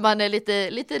 Man är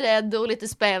lite rädd och lite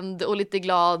spänd och lite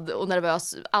glad och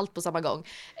nervös. Allt på samma gång.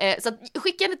 Så att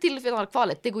skicka henne till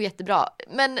finalkvalet, det går jättebra.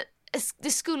 Men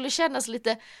det skulle kännas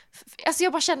lite... Alltså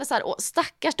jag bara känner så här,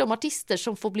 stackars de artister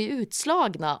som får bli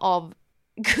utslagna av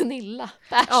Gunilla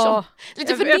Persson. Ja,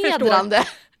 lite förnedrande.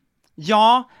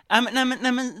 Ja, nej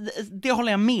men det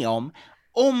håller jag med om.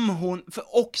 Om hon,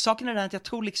 och saken är den att jag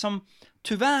tror liksom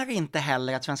tyvärr inte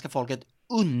heller att svenska folket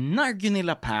unnar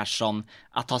Gunilla Persson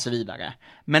att ta sig vidare.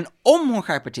 Men om hon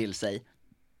skärper till sig,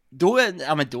 då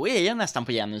är jag nästan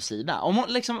på Jennys sida. Om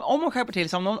hon skärper till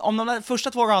sig, om de där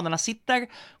första 2 raderna sitter,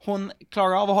 hon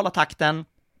klarar av att hålla takten,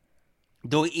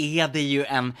 då är det ju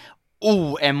en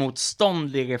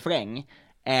oemotståndlig refräng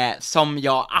som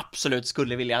jag absolut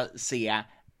skulle vilja se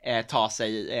ta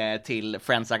sig till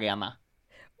Friends Arena.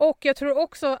 Och jag tror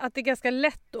också att det är ganska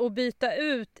lätt att byta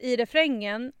ut i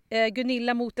refrängen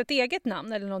Gunilla mot ett eget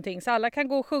namn eller någonting. Så alla kan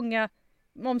gå och sjunga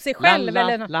om sig själv.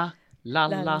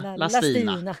 La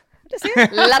Stina.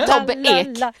 La Tobbe Ek.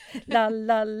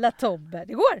 La Tobbe.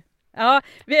 Det går. Ja,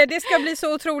 det ska bli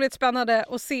så otroligt spännande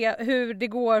att se hur det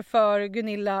går för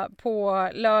Gunilla på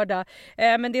lördag.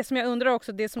 Men det som jag undrar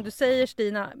också, det som du säger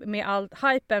Stina, med all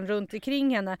hypen runt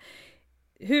omkring henne.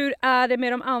 Hur är det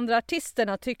med de andra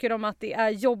artisterna? Tycker de att det är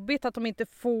jobbigt att de inte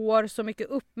får så mycket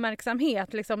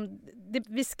uppmärksamhet? Liksom,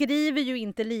 vi skriver ju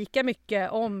inte lika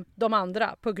mycket om de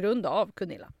andra på grund av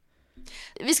Gunilla.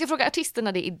 Vi ska fråga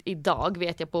artisterna det idag,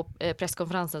 vet jag, på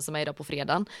presskonferensen som är idag på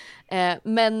fredagen.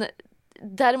 Men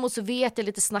däremot så vet jag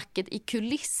lite snacket i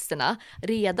kulisserna.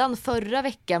 Redan förra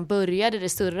veckan började det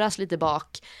surras lite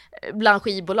bak bland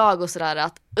skivbolag och sådär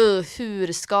att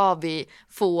hur ska vi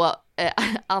få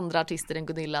andra artister än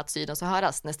Gunilla att synas och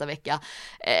höras nästa vecka.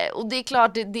 Och det är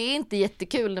klart, det är inte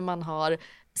jättekul när man har,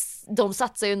 de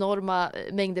satsar ju enorma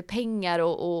mängder pengar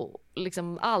och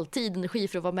liksom all tid, energi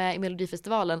för att vara med i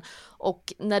Melodifestivalen,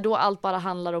 och när då allt bara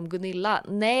handlar om Gunilla,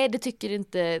 nej, det tycker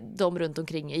inte de runt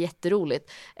omkring är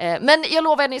jätteroligt. Men jag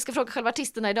lovar att ni ska fråga själva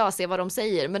artisterna idag och se vad de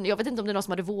säger, men jag vet inte om det är någon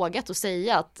som hade vågat att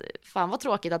säga att fan vad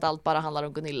tråkigt att allt bara handlar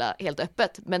om Gunilla helt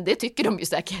öppet, men det tycker de ju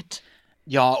säkert.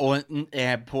 Ja, och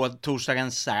på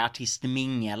torsdagens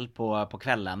artistmingel på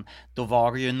kvällen, då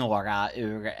var det ju några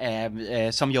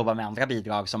som jobbar med andra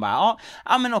bidrag som bara,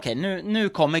 ja men okej, nu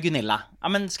kommer Gunilla. Ja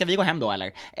men ska vi gå hem då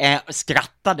eller?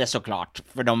 Skrattade såklart,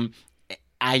 för de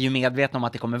är ju medvetna om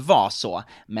att det kommer vara så,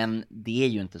 men det är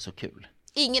ju inte så kul.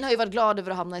 Ingen har ju varit glad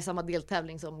över att hamna i samma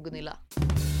deltävling som Gunilla.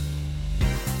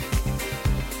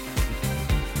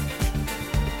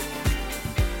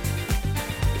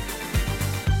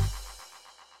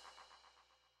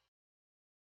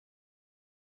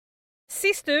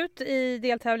 Sist ut i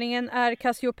deltävlingen är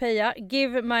Cassiopeia,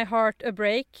 Give My Heart a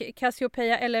Break.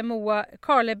 Cassiopeia eller Moa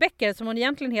Karlebecker, som hon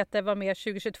egentligen heter, var med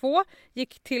 2022.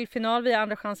 Gick till final via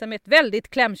andra chansen med ett väldigt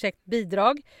klämkäckt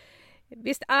bidrag.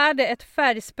 Visst är det ett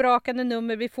färgsprakande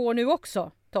nummer vi får nu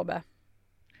också, Tobbe?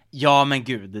 Ja men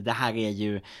gud, det här är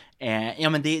ju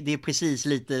men det är precis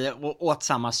lite åt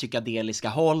samma psykedeliska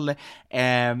håll,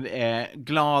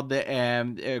 glad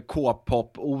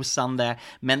K-pop osande,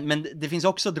 men det finns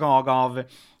också drag av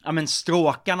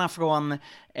stråkarna från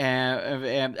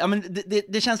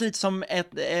det känns lite som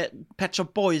ett Pet Shop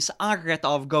Boys-arret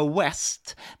av Go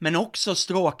West, men också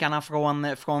stråkarna från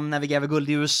När vi gräver guld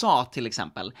i USA till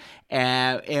exempel.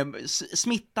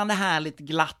 Smittande, härligt,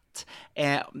 glatt.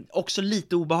 Också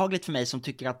lite obehagligt för mig som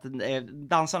tycker att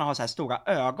dansarna har så här stora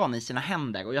ögon i sina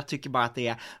händer, och jag tycker bara att det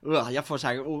är jag får så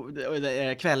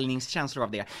här kvällningskänslor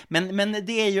av det, men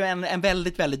det är ju en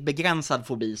väldigt, väldigt begränsad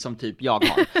fobi som typ jag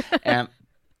har.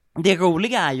 Det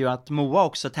roliga är ju att Moa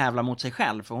också tävlar mot sig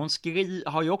själv, för hon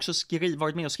har ju också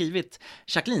varit med och skrivit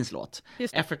Jacquelines låt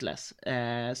Effortless.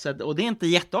 Och det är inte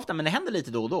jätteofta, men det händer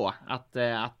lite då och då att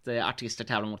artister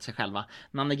tävlar mot sig själva.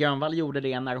 Nanne Grönvall gjorde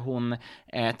det när hon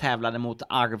tävlade mot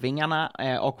Arvingarna,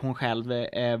 och hon själv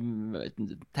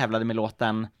tävlade med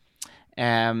låten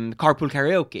Carpool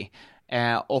Karaoke.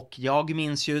 Och jag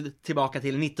minns ju tillbaka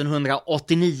till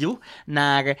 1989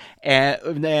 när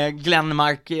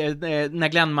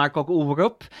Glenmark och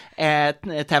Orup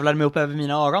tävlade med upp över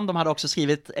mina öron. De hade också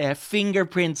skrivit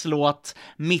Fingerprints låt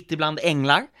Mitt ibland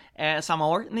änglar samma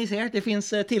år. Ni ser, det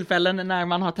finns tillfällen när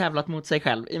man har tävlat mot sig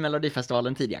själv i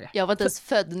Melodifestivalen tidigare. Jag var inte ens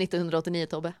född 1989,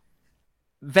 Tobbe.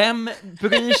 Vem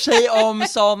bryr sig om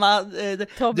såna?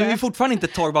 Du är fortfarande inte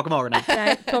torr bakom öronen.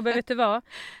 Nej, Tobbe, vet du vad?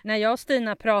 När jag och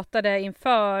Stina pratade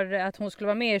inför att hon skulle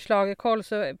vara med i Schlagerkoll,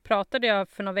 så pratade jag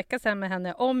för några veckor sedan med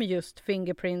henne om just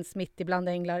Fingerprints Mitt ibland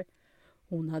änglar.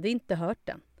 Hon hade inte hört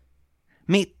den.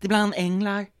 Mitt ibland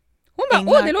änglar. Hon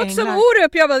bara, det låter som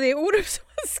Orup. Jag bara, det är Orup som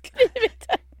har skrivit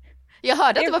det. Jag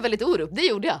hörde att det var väldigt Orup, det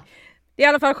gjorde jag. Det är i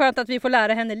alla fall skönt att vi får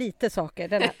lära henne lite saker.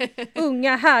 Den här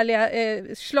unga, härliga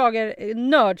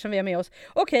schlagernörd som vi har med oss.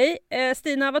 Okej,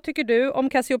 Stina, vad tycker du om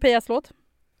Cassiopeias låt?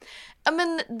 Ja,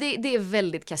 men det är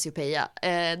väldigt Cassiopeia.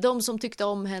 De som tyckte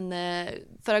om henne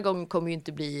förra gången kommer ju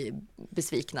inte bli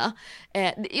besvikna.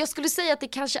 Jag skulle säga att det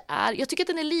kanske är, jag tycker att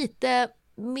den är lite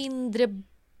mindre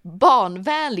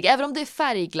barnvänlig, även om det är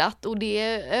färgglatt och det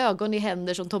är ögon i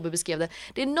händer som Tobbe beskrev det.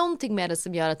 Det är någonting med det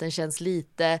som gör att den känns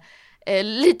lite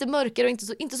mörkare och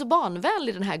inte så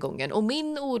barnvänlig den här gången. Och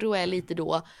min oro är lite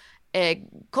då,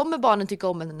 Kommer barnen tycka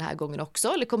om den här gången också?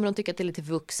 Eller kommer de tycka att det är lite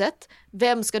vuxet?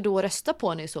 Vem ska då rösta på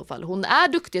henne i så fall? Hon är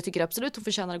duktig, jag tycker absolut hon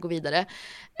förtjänar att gå vidare.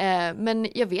 Men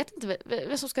jag vet inte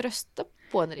vem som ska rösta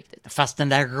på henne riktigt. Fast den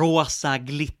där rosa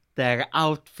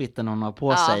outfiten hon har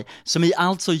på sig, som är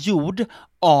alltså gjord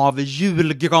av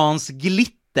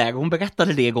julgransglitter, hon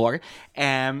berättade det igår,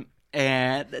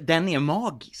 den är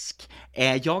magisk.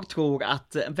 Jag tror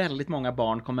att väldigt många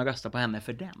barn kommer rösta på henne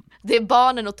för den. Det är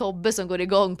barnen och Tobbe som går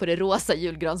igång på det rosa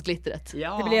julgransglittret.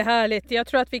 Ja. Det blir härligt. Jag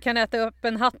tror att vi kan äta upp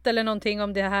en hatt eller någonting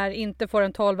om det här inte får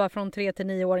en 12 från 3 till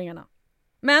 9-åringarna.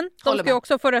 Men de ska ju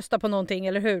också få rösta på någonting,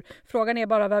 eller hur? Frågan är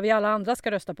bara vad vi alla andra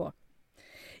ska rösta på.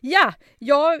 Ja,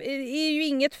 jag är ju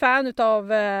inget fan av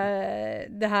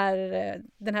den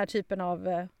här typen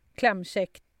av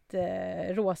klämkäckt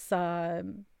rosa...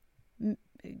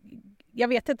 Jag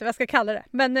vet inte vad jag ska kalla det.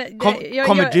 Men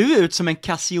kommer du ut som en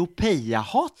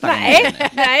Cassiopeia-hatare?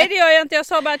 Nej, det gör jag inte. Jag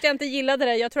sa bara att jag inte gillade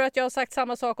det. Jag tror att jag har sagt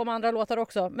samma sak om andra låtar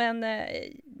också. Men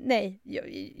nej,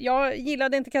 jag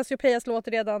gillade inte Cassiopeias låt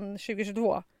redan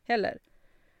 2022 heller.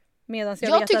 Medan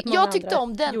jag tyckte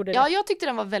om den. Ja, jag tyckte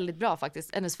den var väldigt bra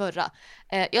faktiskt, hennes förra.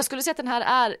 Jag skulle säga att den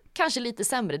här är kanske lite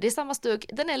sämre. Det är samma stuk,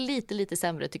 den är lite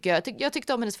sämre tycker jag. Jag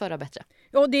tyckte om hennes förra bättre.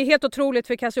 Och det är helt otroligt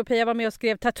för Cassiopeia var med och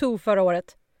skrev Tattoo förra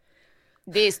året.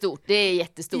 Det är stort, det är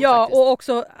jättestort Ja, faktiskt. och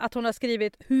också att hon har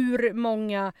skrivit hur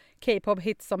många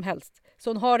K-pop-hits som helst. Så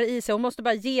hon har det i sig. Hon måste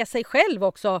bara ge sig själv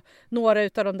också några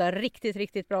utav de där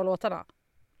riktigt bra låtarna.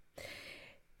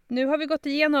 Nu har vi gått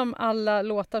igenom alla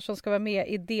låtar som ska vara med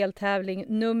i deltävling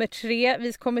nummer 3.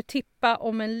 Vi kommer tippa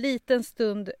om en liten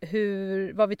stund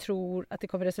vad vi tror att det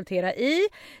kommer resultera i.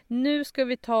 Nu ska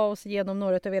vi ta oss igenom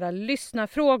några av era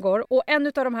lyssnarfrågor. Och en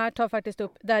av de här tar faktiskt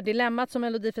upp det här dilemmat som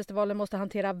Melodifestivalen måste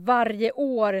hantera varje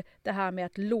år. Det här med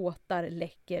att låtar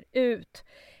läcker ut.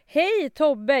 Hej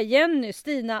Tobbe, Jenny,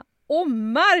 Stina och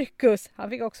Marcus, han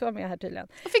fick också vara med här tydligen.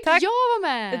 Fick jag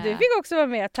vara med? Du fick också vara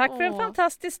med. Tack för en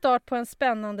fantastisk start på en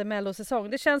spännande mellosäsong.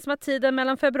 Det känns som att tiden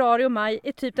mellan februari och maj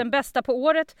är typ den bästa på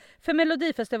året för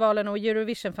Melodifestivalen och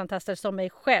Eurovision-fantaster som mig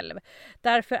själv.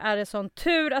 Därför är det sån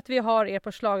tur att vi har er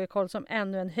på Schlagerkoll som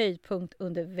ännu en höjdpunkt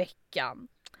under veckan.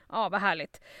 Ja, vad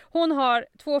härligt. Hon har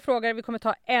 2 frågor. Vi kommer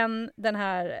ta en den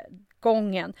här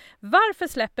gången. Varför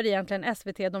släpper egentligen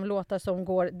SVT de låtar som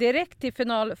går direkt till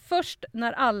final först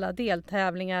när alla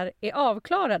deltävlingar är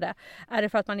avklarade? Är det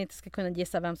för att man inte ska kunna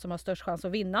gissa vem som har störst chans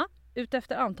att vinna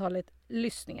utefter antalet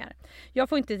lyssningar? Jag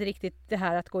får inte riktigt det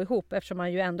här att gå ihop eftersom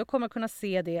man ju ändå kommer kunna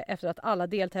se det efter att alla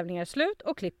deltävlingar är slut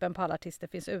och klippen på alla artister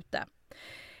finns ute.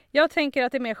 Jag tänker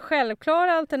att det mer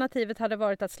självklara alternativet hade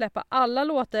varit att släppa alla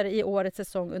låtar i årets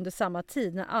säsong under samma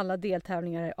tid när alla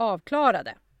deltävlingar är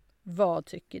avklarade. Vad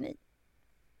tycker ni?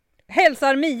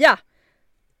 Hälsar Mia!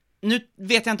 Nu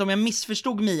vet jag inte om jag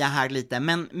missförstod Mia här lite,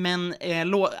 men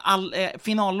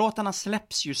finallåtarna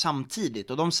släpps ju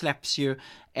samtidigt och de släpps ju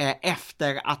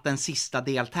efter att den sista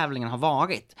deltävlingen har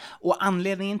varit. Och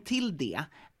anledningen till det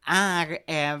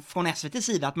är från SVT:s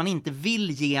sida att man inte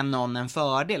vill ge någon en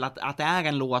fördel, att det är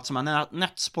en låt som har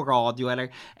nötts på radio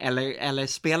eller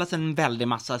spelas en väldig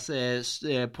massa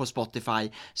på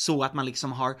Spotify, så att man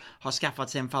liksom har skaffat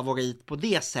sig en favorit på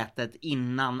det sättet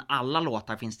innan alla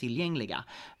låtar finns tillgängliga.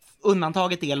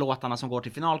 Undantaget är låtarna som går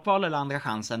till finalkval eller andra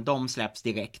chansen, de släpps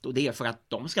direkt, och det är för att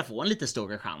de ska få en lite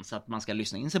större chans att man ska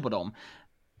lyssna in sig på dem.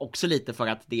 Också lite för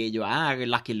att det ju är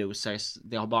lucky losers.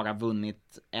 Det har bara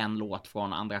vunnit en låt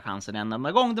från andra chansen en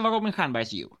enda gång. Det var Robin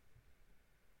Stjernbergs You.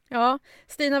 Ja,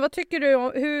 Stina, vad tycker du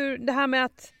om hur det här med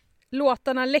att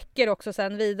låtarna läcker också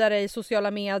sen vidare i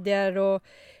sociala medier och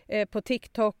på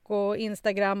TikTok och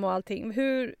Instagram och allting?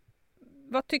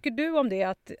 Vad tycker du om det?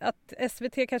 Att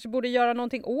SVT kanske borde göra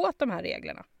någonting åt de här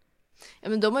reglerna? Ja,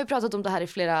 men de har ju pratat om det här i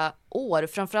flera år.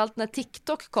 Framförallt när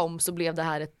TikTok kom så blev det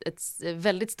här ett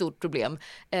väldigt stort problem.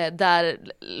 Där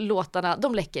låtarna,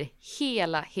 de läcker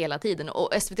hela tiden.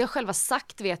 Och SVT har själva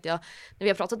sagt, vet jag, när vi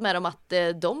har pratat med dem, att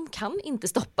de kan inte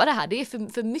stoppa det här. Det är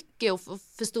för mycket och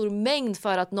för stor mängd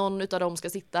för att någon av dem ska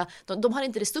sitta. De har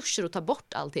inte resurser att ta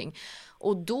bort allting.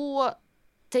 Och då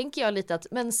tänker jag lite att,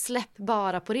 men släpp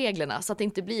bara på reglerna så att det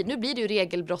inte blir, nu blir det ju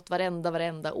regelbrott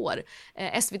varenda år.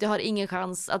 SVT har ingen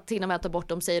chans att hinna med att ta bort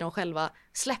dem, säger de själva.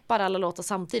 Släppar alla låtar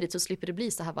samtidigt så slipper det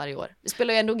bli så här varje år. Det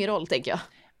spelar ju ändå ingen roll, tänker jag.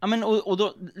 Ja, men och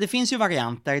då, det finns ju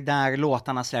varianter där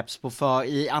låtarna släpps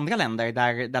i andra länder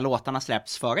där låtarna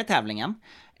släpps före tävlingen.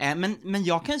 Men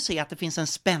jag kan ju se att det finns en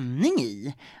spänning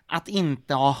i att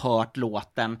inte ha hört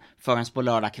låten förrän på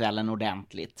lördagskvällen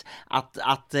ordentligt.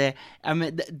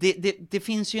 Det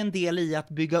finns ju en del i att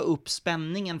bygga upp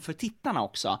spänningen för tittarna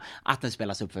också. Att det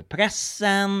spelas upp för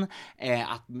pressen,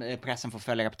 att pressen får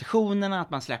följa repetitionerna, att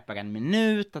man släpper en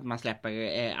minut, att man släpper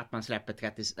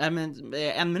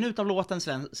 1 minut av låten,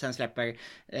 sen släpper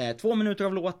 2 minuter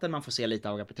av låten, man får se lite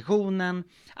av repetitionen.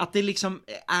 Att det liksom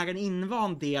är en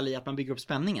invand del i att man bygger upp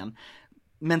spänningen.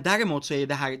 Men däremot så är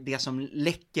det här det som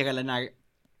läcker, eller när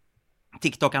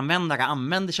TikTok-användare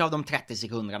använder sig av de 30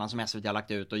 sekunderna som SVT har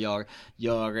lagt ut och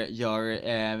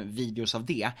gör videos av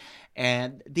det.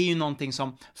 Det är ju någonting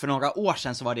som för några år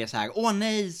sedan så var det så här: åh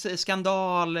nej,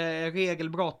 skandal,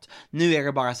 regelbrott. Nu är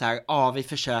det bara så här: vi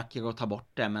försöker att ta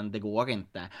bort det men det går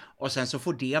inte. Och sen så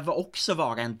får det också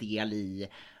vara en del i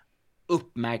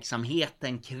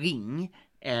uppmärksamheten kring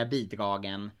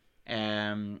bidragen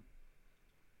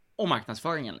och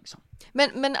marknadsföringen liksom.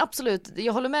 Men absolut,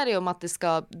 jag håller med dig om att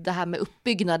det här med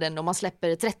uppbyggnaden, om man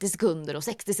släpper 30 sekunder och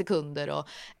 60 sekunder och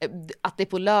att det är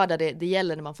på lördag det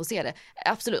gäller när man får se det.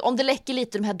 Absolut, om det läcker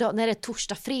lite när det är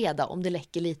torsdag, fredag, om det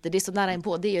läcker lite, det är så nära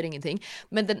inpå, det gör ingenting.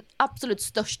 Men den absolut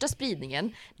största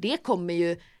spridningen, det kommer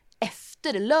ju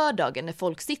efter lördagen när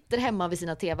folk sitter hemma vid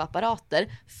sina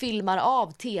tv-apparater, filmar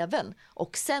av tvn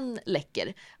och sen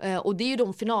läcker. Och det är ju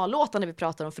de finallåtarna vi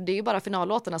pratar om, för det är ju bara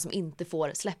finallåtarna som inte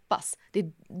får släppas.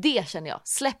 Det känner jag.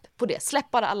 Släpp på det.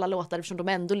 Släpp bara alla låtar eftersom de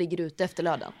ändå ligger ute efter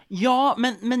lördagen. Ja,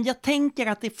 men jag tänker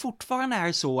att det fortfarande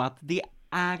är så att det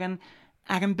är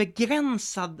en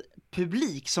begränsad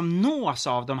publik som nås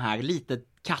av de här lite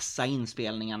kassa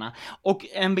inspelningarna. Och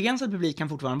en begränsad publik kan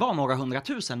fortfarande vara några 100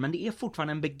 000, men det är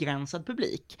fortfarande en begränsad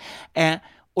publik.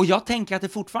 Och jag tänker att det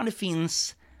fortfarande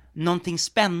finns någonting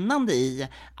spännande i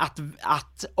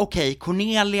att okej,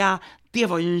 Cornelia, det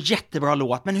var ju en jättebra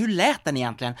låt, men hur lät den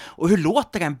egentligen? Och hur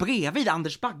låter den bredvid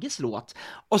Anders Bagges låt?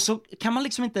 Och så kan man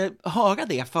liksom inte höra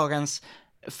det förrän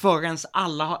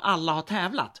alla har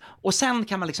tävlat. Och sen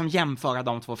kan man liksom jämföra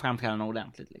de två framträdandena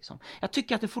ordentligt liksom. Jag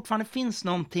tycker att det fortfarande finns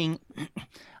någonting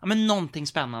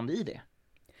spännande i det.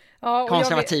 Ja,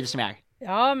 konservativ som jag är.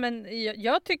 Ja, men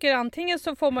jag tycker antingen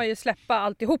så får man ju släppa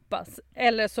alltihopa,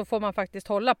 eller så får man faktiskt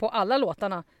hålla på alla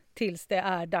låtarna tills det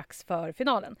är dags för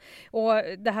finalen. Och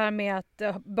det här med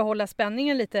att behålla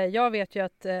spänningen lite. Jag vet ju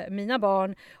att mina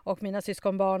barn och mina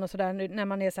syskonbarn och sådär, när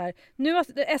man är så här: nu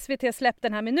har SVT släppt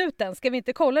den här minuten, ska vi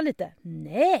inte kolla lite?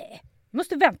 Nej, vi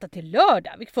måste vänta till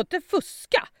lördag. Vi får inte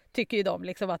fuska, tycker ju de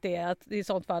liksom, att det är att i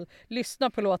sånt fall lyssna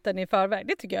på låten i förväg.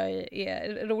 Det tycker jag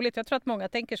är roligt. Jag tror att många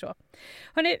tänker så.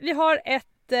 Hörrni, vi har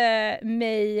ett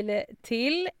mejl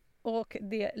till. Och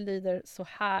det lyder så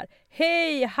här: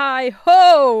 hej, hi,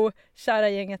 ho! Kära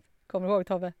gänget, kommer du ihåg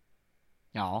Tobbe?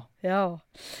 Ja.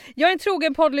 Jag är en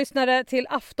trogen poddlyssnare till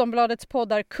Aftonbladets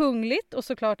poddar Kungligt och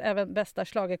såklart även Bästa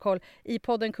schlagerkoll. I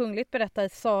podden Kungligt berättar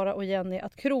Sara och Jenny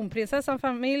att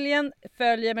kronprinsessan-familjen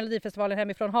följer Melodifestivalen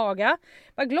hemifrån Haga.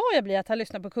 Vad glad jag blir att ha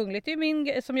lyssnat på Kungligt. Det är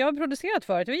min som jag har producerat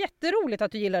förut. Det är jätteroligt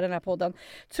att du gillar den här podden.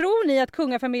 Tror ni att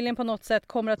kungafamiljen på något sätt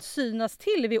kommer att synas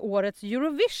till vid årets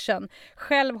Eurovision?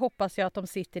 Själv hoppas jag att de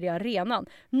sitter i arenan.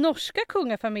 Norska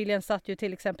kungafamiljen satt ju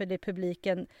till exempel i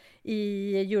publiken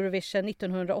i Eurovision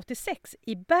 1986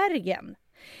 i Bergen.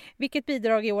 Vilket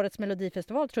bidrag i årets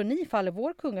Melodifestival tror ni faller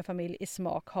vår kungafamilj i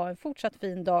smak? Ha en fortsatt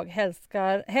fin dag.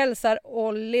 Hälsar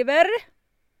Oliver.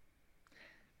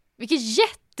 Vilken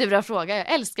jättebra fråga.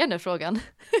 Jag älskar den här frågan.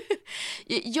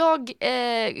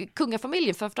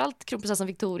 Kungafamiljen, framförallt kronprinsessan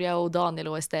Victoria och Daniel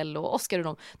och Estelle och Oscar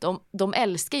och de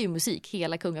älskar ju musik,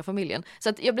 hela kungafamiljen. Så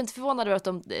att jag blir inte förvånad över att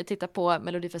de tittar på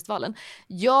Melodifestivalen.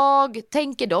 Jag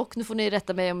tänker dock, nu får ni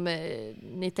rätta mig om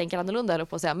ni tänker annorlunda eller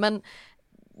på att säga, men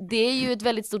det är ju ett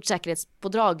väldigt stort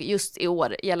säkerhetspådrag just i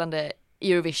år gällande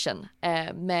Eurovision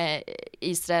med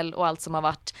Israel och allt som har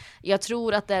varit. Jag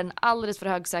tror att det är en alldeles för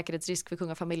hög säkerhetsrisk för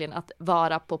kungafamiljen att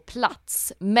vara på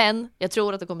plats. Men jag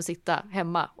tror att de kommer sitta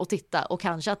hemma och titta och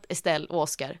kanske att Estelle och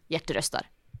Oscar hjärteröstar.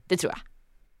 Det tror jag.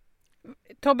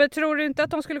 Tobbe, tror du inte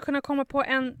att de skulle kunna komma på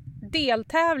en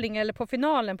deltävling eller på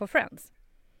finalen på Friends?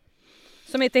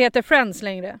 Som inte heter Friends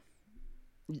längre.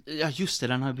 Ja just det,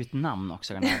 den har bytt namn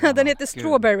också. Den heter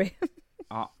Strawberry.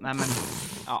 Ja, nej men,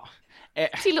 ja.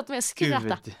 Tillåt mig att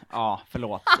skratta. Gud, ja,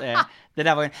 förlåt. Det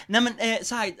där var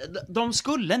så här, de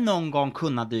skulle någon gång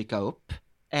kunna dyka upp.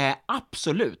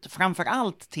 Absolut,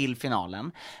 framförallt till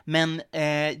finalen. Men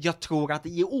jag tror att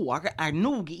i år är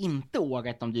nog inte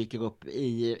året de dyker upp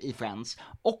i Friends.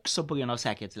 Också på grund av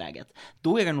säkerhetsläget.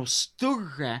 Då är det nog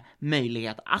större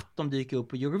möjlighet att de dyker upp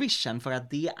på Eurovision. För att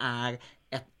det är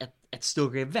ett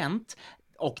större event.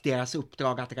 Och deras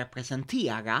uppdrag att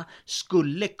representera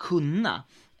skulle kunna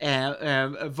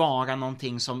vara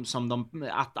någonting som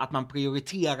att man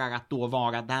prioriterar att då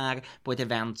vara där på ett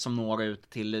event som når ut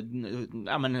till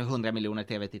 100 miljoner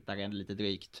tv-tittare lite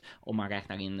drygt, om man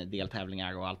räknar in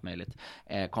deltävlingar och allt möjligt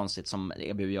konstigt som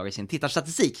EBU gör i sin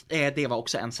tittarstatistik. Det var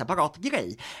också en separat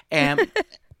grej.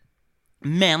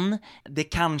 Men det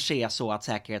kanske är så att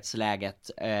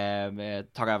säkerhetsläget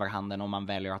tar överhanden om man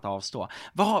väljer att avstå.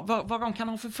 Vad de kan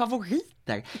ha för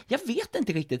favoriter? Jag vet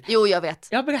inte riktigt. Jo, jag vet.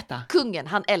 Jag berättar. Kungen,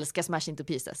 han älskar Smash Into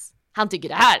Pieces. Han tycker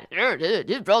det här,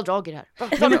 det är bra drag i det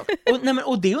här. Bra.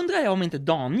 Och det undrar jag om inte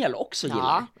Daniel också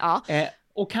gillar. Ja.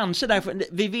 Och kanske därför,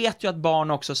 vi vet ju att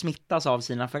barn också smittas av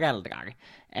sina föräldrar.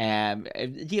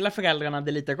 Gillar föräldrarna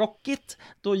det lite rockigt,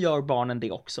 då gör barnen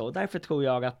det också. Och därför tror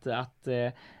jag att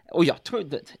och jag tror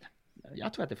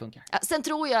att det funkar. Sen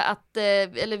tror jag att,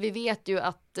 eller vi vet ju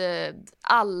att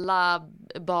alla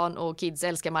barn och kids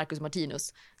älskar Marcus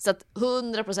Martinus. Så att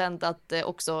 100% att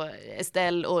också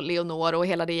Estelle och Leonor och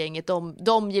hela det gänget,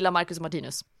 de gillar Marcus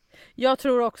Martinus. Jag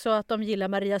tror också att de gillar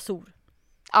Maria Sor.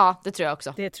 Ja, det tror jag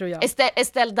också. Det tror jag.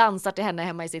 Estelle dansar till henne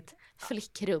hemma i sitt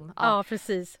flickrum. Ja,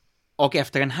 precis. Och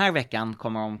efter den här veckan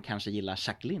kommer de kanske gilla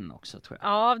Jacqueline också, tror jag.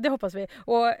 Ja, det hoppas vi.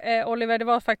 Och Oliver, det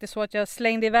var faktiskt så att jag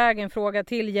slängde iväg en fråga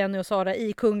till Jenny och Sara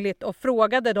i Kungligt och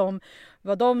frågade dem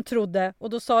vad de trodde. Och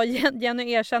då sa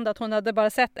Jenny erkände att hon hade bara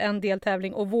sett en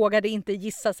deltävling och vågade inte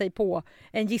gissa sig på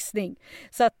en gissning.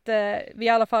 Så att vi har i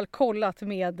alla fall kollat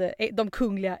med de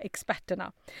kungliga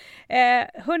experterna.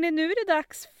 Hörrni, nu är det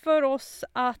dags för oss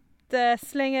att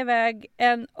slänga iväg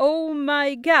en oh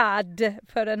my god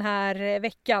för den här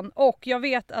veckan, och jag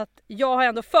vet att jag har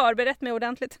ändå förberett mig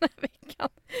ordentligt den här veckan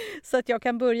så att jag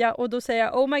kan börja, och då säger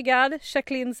jag oh my god,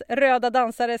 Jacquelines röda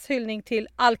dansares hyllning till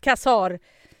Alcazar.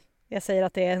 Jag säger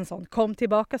att det är en sån, kom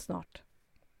tillbaka snart.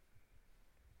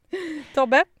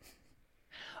 Tobbe?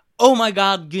 Oh my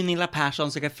god, Gunilla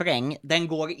Perssons refräng, den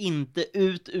går inte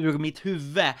ut ur mitt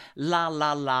huvud. La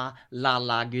la la, la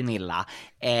la Gunilla.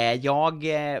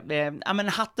 Men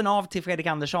hatten av till Fredrik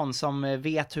Andersson som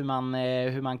vet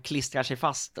hur man klistrar sig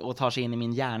fast och tar sig in i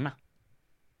min hjärna.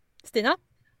 Stina?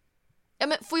 Ja,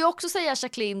 men får jag också säga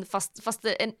Jacqueline fast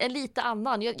en lite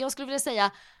annan. Jag skulle vilja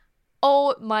säga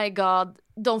oh my god,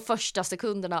 de första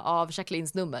sekunderna av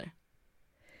Jacquelines nummer.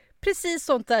 Precis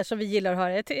sånt där som vi gillar att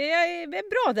höra. Det är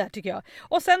bra där tycker jag.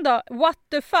 Och sen då, what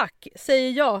the fuck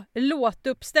säger jag,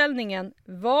 låtuppställningen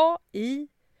var i...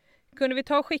 Kunde vi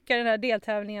ta och skicka den här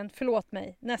deltävlingen, förlåt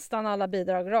mig, nästan alla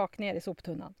bidrag rakt ner i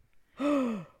soptunnan.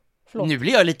 Nu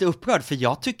blir jag lite upprörd för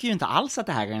jag tycker ju inte alls att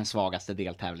det här är den svagaste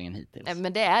deltävlingen hittills. Nej,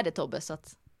 men det är det Tobbe, så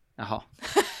att... Jaha.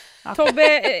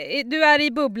 Tobbe, du är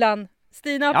i bubblan.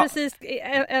 Stina har precis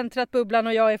äntrat bubblan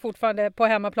och jag är fortfarande på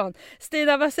hemmaplan.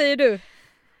 Stina, vad säger du?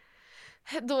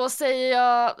 Då säger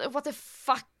jag, what the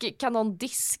fuck, kan någon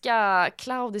diska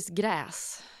Claudis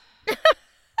gräs?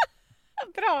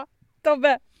 Bra,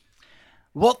 Tobbe.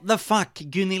 What the fuck,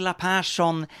 Gunilla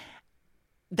Persson.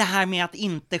 Det här med att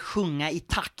inte sjunga i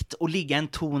takt och ligga en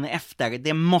ton efter,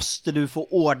 det måste du få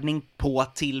ordning på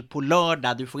till på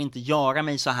lördag. Du får inte göra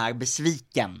mig så här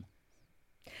besviken.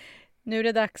 Nu är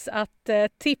det dags att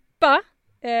tippa.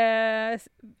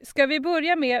 Ska vi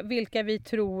börja med vilka vi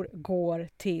tror går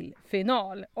till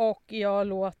final? Och jag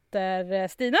låter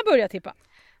Stina börja tippa.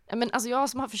 Ja, men alltså jag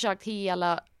som har försökt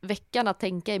hela veckan att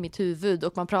tänka i mitt huvud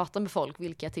och man pratar med folk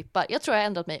vilka jag tippar. Jag tror jag har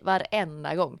ändrat mig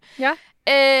varenda gång. Ja.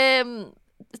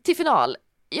 Till final.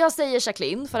 Jag säger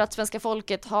Jacqueline för att svenska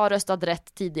folket har röstat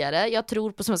rätt tidigare. Jag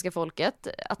tror på svenska folket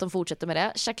att de fortsätter med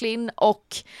det. Jacqueline och...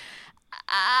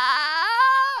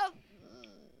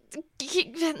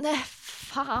 Nej,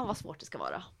 fan vad svårt det ska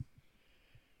vara.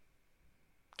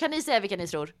 Kan ni säga vilka ni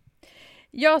tror?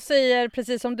 Jag säger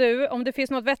precis som du, om det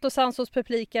finns något vett och sans hos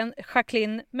publiken,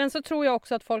 Jacqueline. Men så tror jag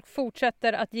också att folk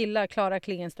fortsätter att gilla Klara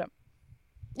Klingenström.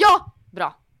 Ja,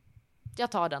 bra.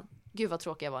 Jag tar den. Gud vad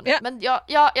tråkig jag var nu. Ja. Men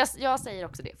jag säger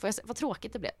också det. Vad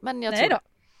tråkigt det blev. Men jag Nej tror då.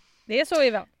 Det är så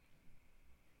Ivan.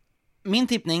 Min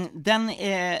tippning, den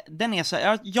är så...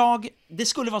 det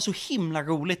skulle vara så himla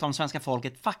roligt om svenska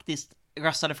folket faktiskt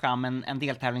röstade fram en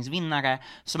deltävlingsvinnare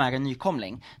som är en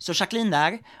nykomling. Så Jacqueline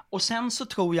där. Och sen så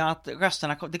tror jag att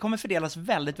rösterna, det kommer fördelas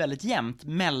väldigt, väldigt jämnt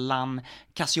mellan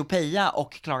Cassiopeia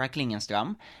och Klara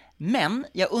Klingenström. Men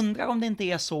jag undrar om det inte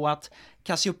är så att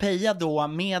Cassiopeia då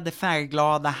med det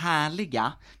färgglada,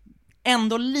 härliga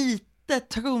ändå lite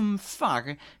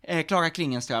trumfar Klara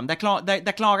Klingenström.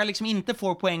 Där Klara liksom inte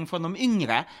får poäng från de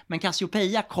yngre, men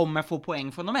Cassiopeia kommer få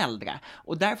poäng från de äldre.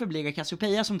 Och därför blir det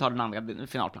Cassiopeia som tar den andra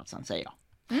finalplatsen, säger jag.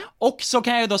 Och så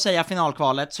kan jag ju då säga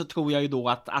finalkvalet, så tror jag ju då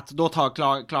att då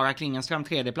tar Klara Klingenström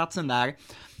tredjeplatsen där.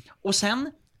 Och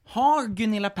sen har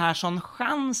Gunilla Persson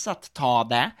chans att ta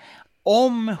det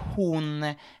om hon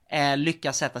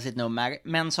lyckas sätta sitt nummer.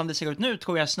 Men som det ser ut nu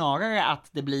tror jag snarare att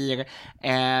det blir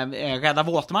Rädda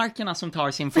våtmarkerna som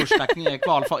tar sin första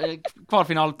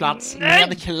kvalfinalplats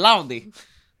med Claudi.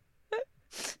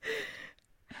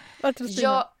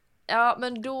 Ja,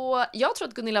 men då, jag tror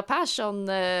att Gunilla Persson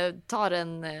tar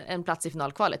en plats i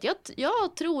finalkvalet.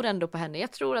 Jag tror ändå på henne.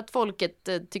 Jag tror att folket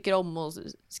tycker om att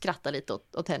skratta lite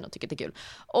åt henne och tycker det är kul.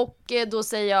 Och då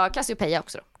säger jag Cassiopeia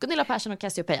också då. Gunilla Persson och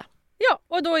Cassiopeia. Ja,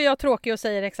 och då är jag tråkig och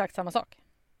säger exakt samma sak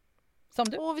som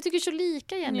du. Vi tycker så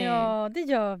lika, Jenny. Ja, det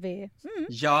gör vi.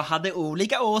 Jag hade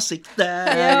olika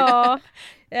åsikter. Ja,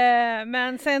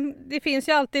 men sen det finns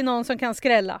ju alltid någon som kan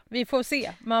skrälla. Vi får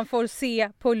se. Man får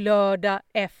se på lördag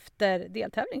efter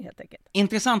deltävling helt enkelt.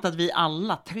 Intressant att vi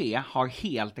alla tre har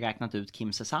helt räknat ut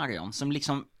Kim Cesarion som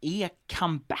liksom är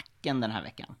comebacken den här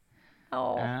veckan.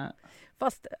 Ja,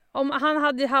 fast om han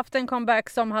hade haft en comeback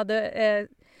som hade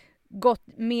gått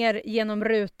mer genom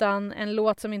rutan, en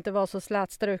låt som inte var så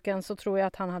slätstruken, så tror jag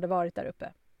att han hade varit där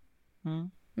uppe.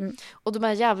 Och de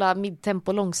här jävla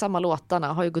midtempo långsamma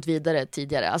låtarna har ju gått vidare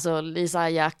tidigare. Alltså Lisa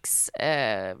Ajax,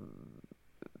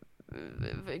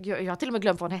 jag har till och med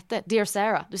glömt vad hon hette. Dear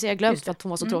Sarah, du ser jag glömt för att hon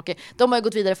var så tråkig. De har ju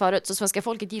gått vidare förut, så svenska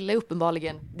folket gillar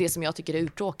uppenbarligen det som jag tycker är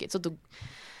urtråkigt. Så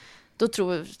då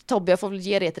tror Tobbe, jag får väl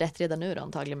ge det ett rätt redan nu då,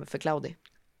 antagligen för Claudi.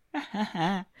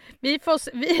 Vi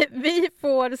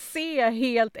får se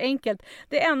helt enkelt.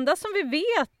 Det enda som vi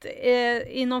vet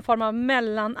i någon form av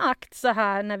mellanakt så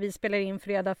här när vi spelar in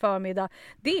fredag förmiddag,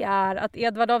 det är att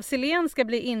Edvard af Sillén ska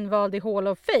bli invald i Hall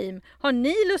of Fame. Har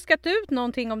ni luskat ut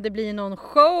någonting om det blir någon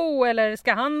show eller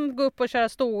ska han gå upp och köra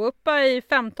ståuppa i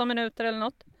 15 minuter eller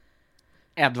något?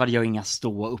 Edvard gör inga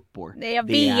ståuppor. Nej, jag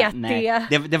vet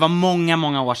det. Det var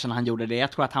många år sedan han gjorde det.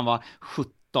 Jag tror att han var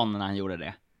 17 när han gjorde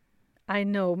det. I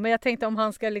know, men jag tänkte om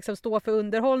han ska liksom stå för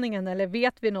underhållningen eller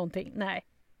vet vi någonting? Nej,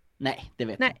 det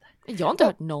vet jag inte. Jag har inte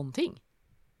hört någonting. Det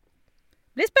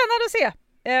blir spännande att se.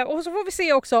 Och så får vi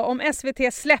se också om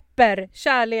SVT släpper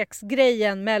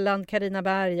kärleksgrejen mellan Carina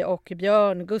Berg och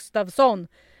Björn Gustafsson.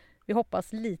 Vi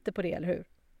hoppas lite på det, eller hur?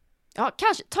 Ja,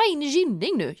 kanske. Ta in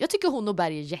Gynning nu. Jag tycker hon och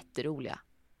Berg är jätteroliga.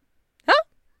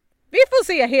 Vi får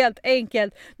se helt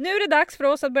enkelt. Nu är det dags för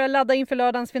oss att börja ladda inför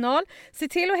lördagens final. Se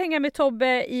till att hänga med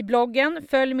Tobbe i bloggen.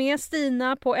 Följ med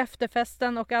Stina på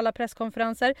efterfesten och alla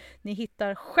presskonferenser. Ni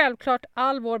hittar självklart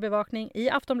all vår bevakning i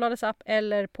Aftonbladets app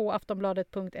eller på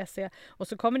aftonbladet.se. Och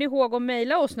så kommer ni ihåg att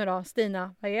mejla oss nu då.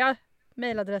 Stina, vad är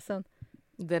mejladressen?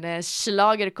 Den är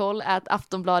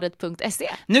schlagerkoll@aftonbladet.se.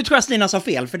 Nu tror jag Stina sa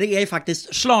fel, för det är ju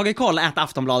faktiskt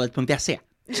schlagerkoll@aftonbladet.se.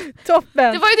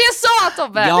 Toppen! Det var ju det jag sa,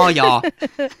 Tobbe! Ja.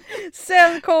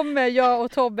 Sen kommer jag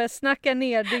och Tobbe snacka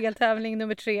ner deltävling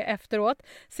nummer 3 efteråt.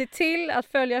 Se till att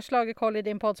följa Schlagerkoll i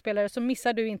din poddspelare så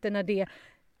missar du inte när det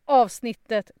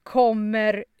avsnittet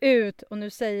kommer ut. Och nu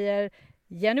säger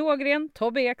Jenny Ågren,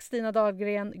 Tobbe Ek, Stina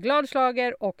Dahlgren, glad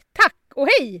schlager och tack och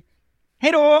hej!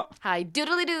 Hej då! Hi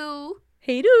doodly-doo!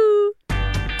 Hej då!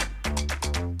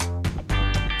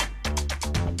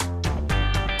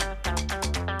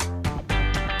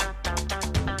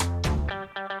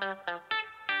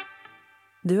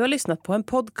 Du har lyssnat på en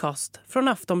podcast från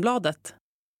Aftonbladet.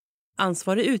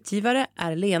 Ansvarig utgivare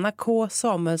är Lena K.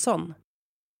 Samuelsson.